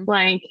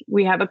 Like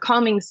we have a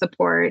calming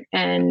support.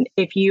 And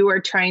if you are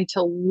trying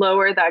to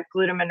lower that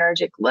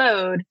glutamatergic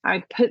load,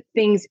 I put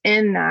things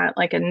in that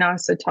like a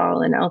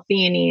inositol and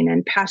L-theanine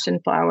and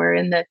passion flower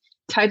and the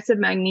types of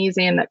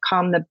magnesium that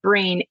calm the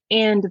brain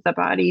and the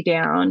body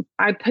down.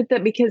 I put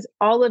that because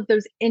all of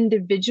those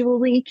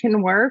individually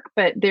can work,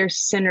 but there's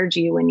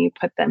synergy when you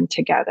put them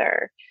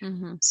together.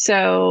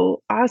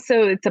 So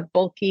also it's a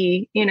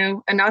bulky,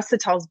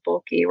 inositol is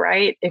bulky,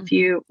 right? If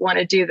you want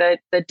to do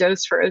the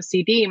dose for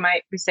OCD, you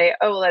might say,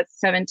 oh, that's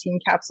 17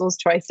 capsules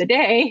twice a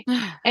day.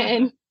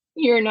 And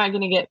you're not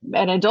going to get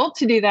an adult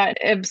to do that,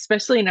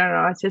 especially not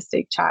an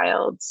autistic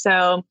child. So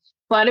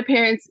a lot of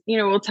parents,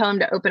 will tell them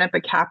to open up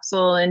a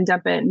capsule and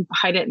dump it and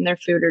hide it in their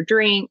food or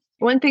drink.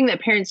 One thing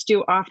that parents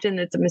do often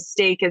that's a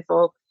mistake is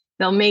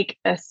they'll make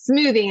a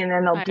smoothie and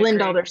then they'll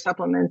blend all their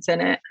supplements in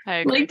it.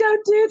 Like,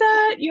 don't do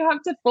that. You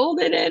have to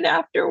fold it in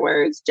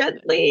afterwards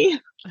gently.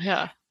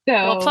 Yeah.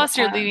 So, plus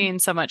you're leaving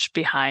so much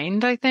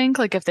behind, I think,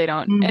 like if they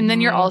don't, and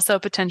then you're also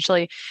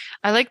potentially,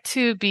 I like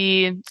to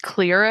be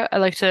clear. I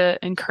like to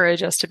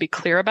encourage us to be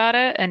clear about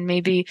it. And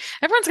maybe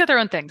everyone's got their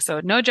own thing.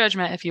 So no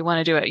judgment if you want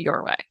to do it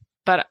your way.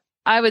 But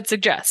I would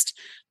suggest,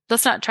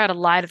 let's not try to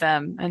lie to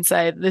them and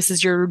say, this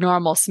is your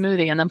normal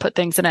smoothie and then put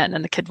things in it and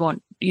then the kid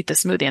won't eat the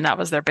smoothie. And that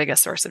was their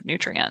biggest source of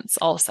nutrients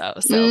also.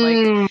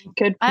 So good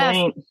point. I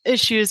have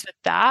issues with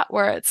that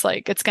where it's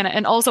like,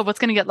 and also what's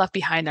going to get left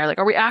behind there? Like,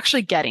 are we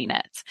actually getting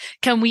it?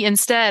 Can we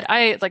instead,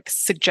 I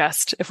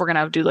suggest if we're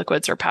going to do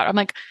liquids or powder, I'm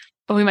like,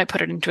 oh, we might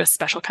put it into a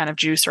special kind of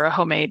juice or a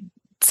homemade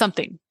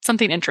something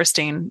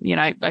interesting.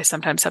 I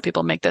sometimes have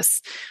people make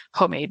this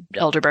homemade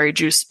elderberry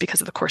juice because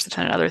of the quercetin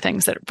and other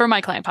things that for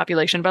my client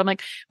population, but I'm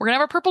like, we're going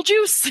to have a purple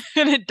juice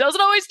and it doesn't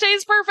always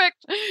taste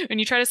perfect. And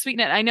you try to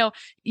sweeten it. I know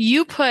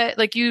you put,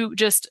 like you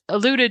just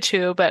alluded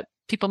to, but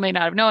people may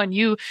not have known,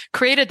 you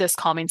created this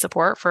calming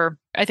support for,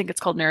 I think it's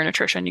called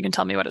neuronutrition. You can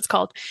tell me what it's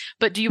called,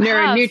 but do you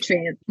have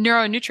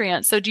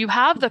neuronutrients? So do you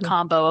have the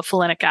combo of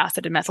folinic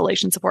acid and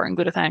methylation support and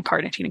glutathione,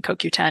 carnitine, and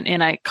CoQ10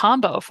 in a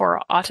combo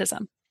for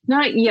autism?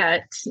 Not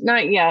yet.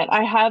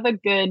 I have a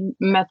good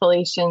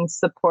methylation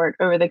support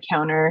over the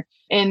counter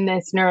in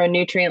this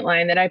neuronutrient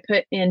line that I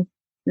put in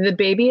the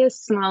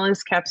babyest,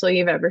 smallest capsule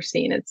you've ever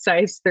seen. It's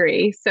size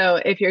 3. So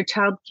if your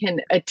child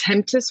can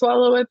attempt to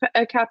swallow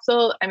a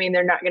capsule,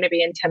 they're not going to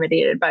be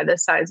intimidated by the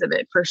size of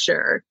it for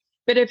sure.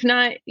 But if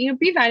not,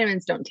 B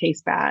vitamins don't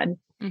taste bad.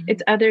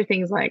 It's other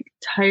things like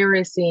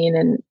tyrosine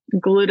and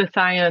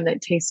glutathione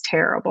that taste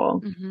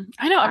terrible.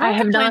 I know. Everyone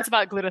complains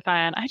about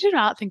glutathione. I do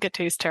not think it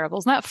tastes terrible.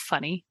 Isn't that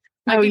funny?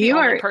 I'd be the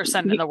only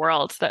person in the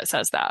world that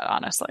says that,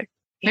 honestly.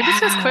 Maybe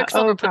it's because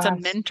Quicksilver puts a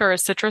mint or a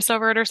citrus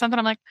over it or something.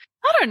 I'm like,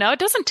 I don't know. It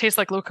doesn't taste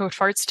like loco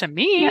farts to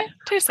me. It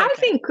tastes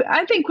okay.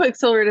 I think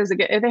Quicksilver does a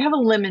good. They have a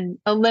lemon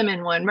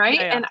one, right?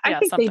 And I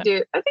think they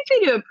do. I think they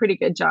do a pretty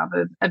good job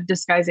of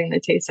disguising the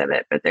taste of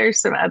it. But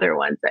there's some other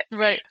ones that.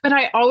 Right. But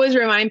I always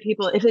remind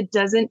people, if it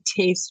doesn't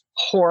taste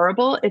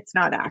horrible, it's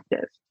not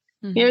active.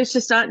 It's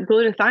just not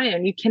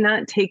glutathione. You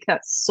cannot take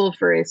that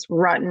sulfurous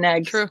rotten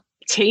egg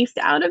taste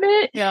out of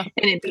it and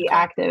it be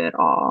active at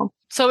all.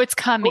 So it's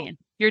coming.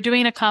 You're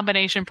doing a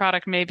combination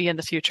product maybe in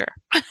the future.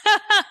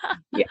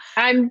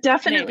 I'm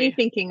definitely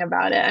thinking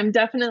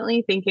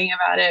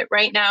about it.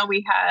 Right now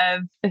we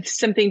have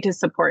something to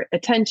support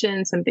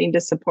attention, something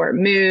to support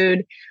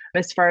mood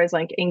as far as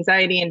like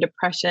anxiety and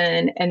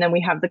depression. And then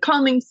we have the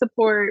calming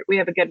support. We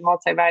have a good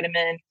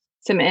multivitamin,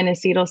 some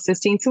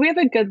N-acetylcysteine. So we have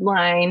a good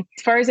line.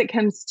 As far as it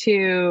comes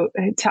to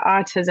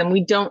autism,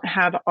 we don't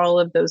have all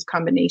of those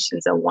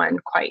combinations in one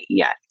quite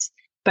yet.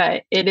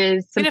 But it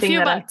is something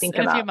that I think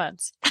about. In a few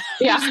months.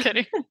 Yeah. Just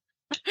kidding.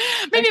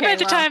 Maybe by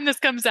the time this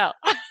comes out.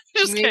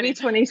 Maybe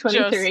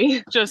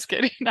 2023. Just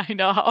kidding. I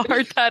know how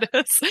hard that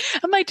is.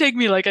 It might take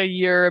me like a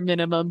year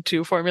minimum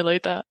to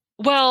formulate that.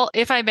 Well,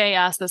 if I may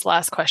ask this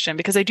last question,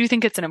 because I do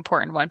think it's an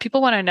important one.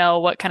 People want to know,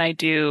 what can I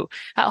do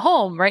at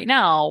home right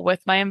now with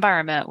my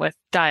environment, with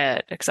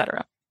diet,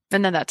 etc.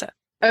 And then that's it.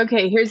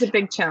 Okay, here's a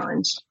big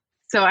challenge.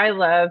 So I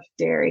love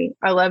dairy.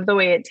 I love the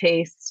way it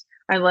tastes.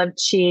 I love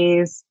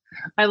cheese.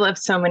 I love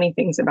so many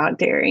things about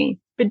dairy.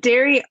 But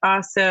dairy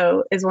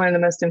also is one of the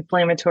most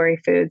inflammatory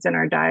foods in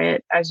our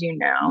diet, as you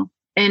know.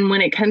 And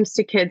when it comes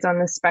to kids on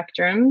the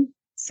spectrum,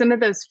 some of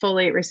those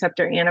folate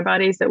receptor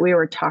antibodies that we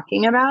were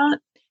talking about,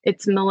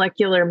 it's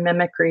molecular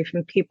mimicry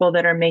from people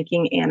that are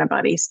making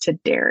antibodies to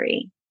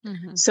dairy.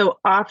 Mm-hmm. So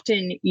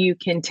often you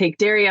can take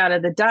dairy out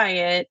of the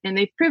diet, and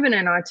they've proven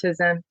in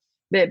autism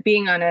that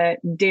being on a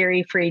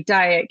dairy-free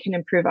diet can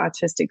improve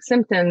autistic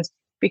symptoms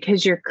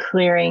because you're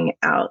clearing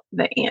out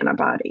the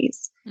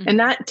antibodies. Mm-hmm. And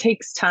that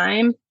takes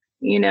time.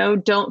 You know,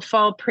 don't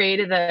fall prey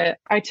to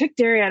I took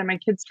dairy out of my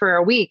kids for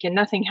a week and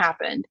nothing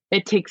happened.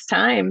 It takes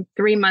time.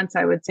 3 months,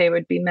 I would say,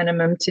 would be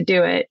minimum to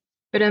do it.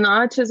 But in the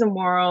autism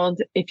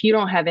world, if you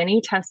don't have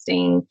any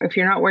testing, if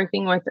you're not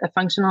working with a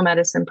functional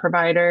medicine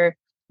provider,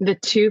 the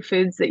two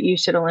foods that you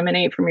should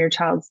eliminate from your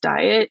child's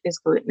diet is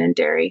gluten and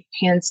dairy,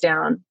 hands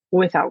down,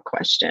 without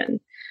question.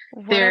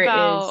 What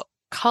about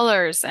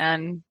colors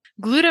and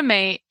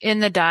glutamate in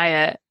the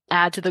diet?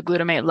 Add to the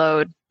glutamate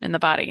load in the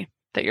body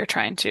that you're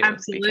trying to.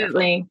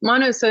 Absolutely.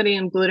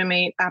 Monosodium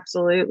glutamate,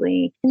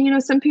 absolutely. And, you know,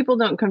 some people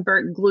don't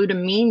convert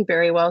glutamine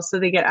very well, so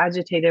they get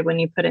agitated when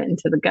you put it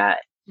into the gut.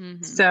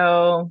 Mm-hmm.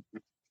 So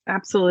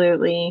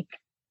absolutely.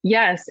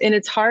 Yes. And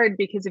it's hard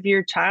because if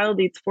your child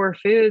eats 4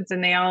 foods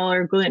and they all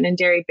are gluten and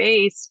dairy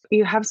based,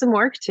 you have some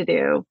work to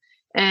do.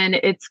 And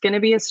it's going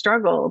to be a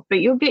struggle, but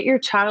you'll get your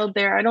child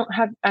there.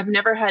 I've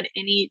never had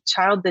any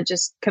child that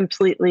just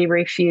completely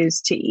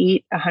refused to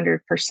eat 100%.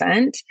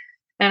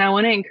 And I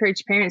want to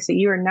encourage parents that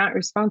you are not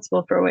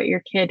responsible for what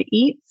your kid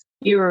eats.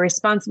 You are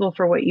responsible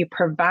for what you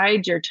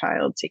provide your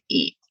child to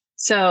eat.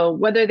 So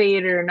whether they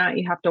eat it or not,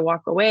 you have to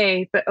walk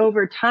away. But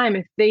over time,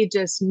 if they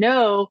just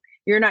know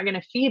you're not going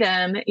to feed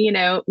them, you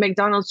know,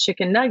 McDonald's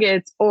chicken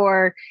nuggets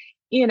or,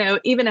 you know,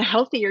 even a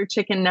healthier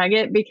chicken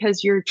nugget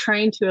because you're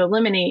trying to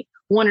eliminate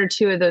 1 or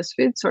 2 of those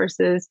food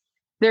sources,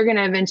 they're going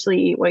to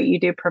eventually eat what you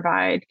do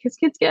provide because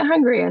kids get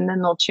hungry and then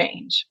they'll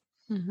change.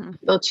 Mm-hmm.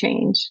 They'll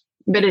change.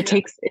 But it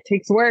takes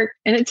work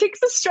and it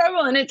takes a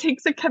struggle and it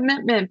takes a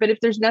commitment. But if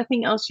there's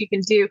nothing else you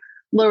can do,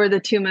 lower the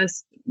 2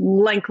 most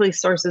likely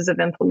sources of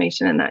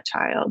inflammation in that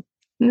child.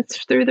 And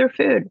it's through their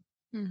food.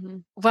 Mm-hmm.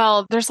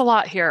 Well, there's a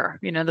lot here.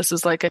 You know, this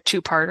is like a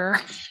 2-parter.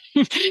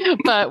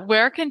 But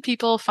where can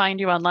people find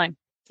you online?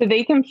 So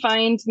they can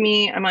find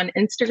me. I'm on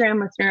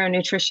Instagram with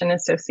Neuronutrition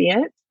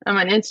Associates. I'm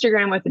on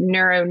Instagram with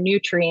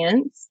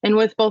Neuronutrients. And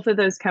with both of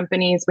those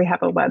companies, we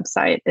have a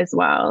website as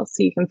well.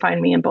 So you can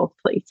find me in both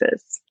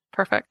places.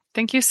 Perfect.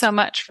 Thank you so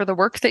much for the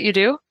work that you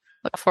do.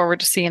 Look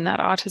forward to seeing that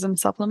autism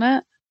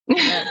supplement.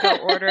 Go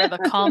order the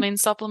calming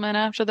supplement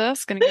after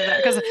this. Gonna give that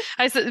because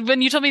I said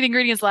when you told me the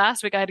ingredients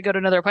last week, I had to go to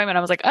another appointment.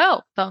 I was like,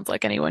 oh, sounds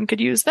like anyone could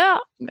use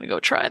that. I'm gonna go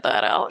try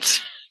that out.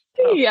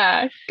 So,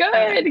 yeah,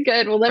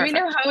 good. Well, let me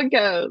know how it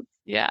goes.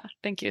 Yeah,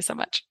 thank you so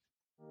much.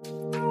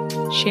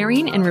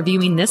 Sharing and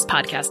reviewing this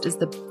podcast is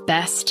the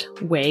best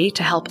way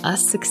to help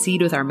us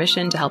succeed with our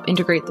mission to help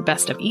integrate the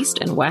best of East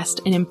and West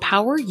and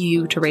empower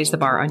you to raise the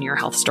bar on your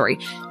health story.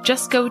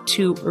 Just go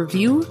to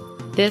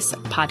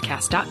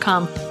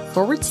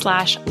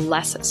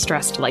reviewthispodcast.com/less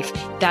stressed life.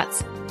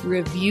 That's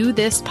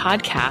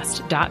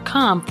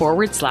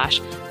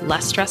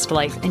reviewthispodcast.com/less stressed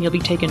life. And you'll be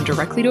taken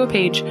directly to a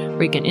page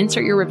where you can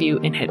insert your review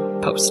and hit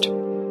post.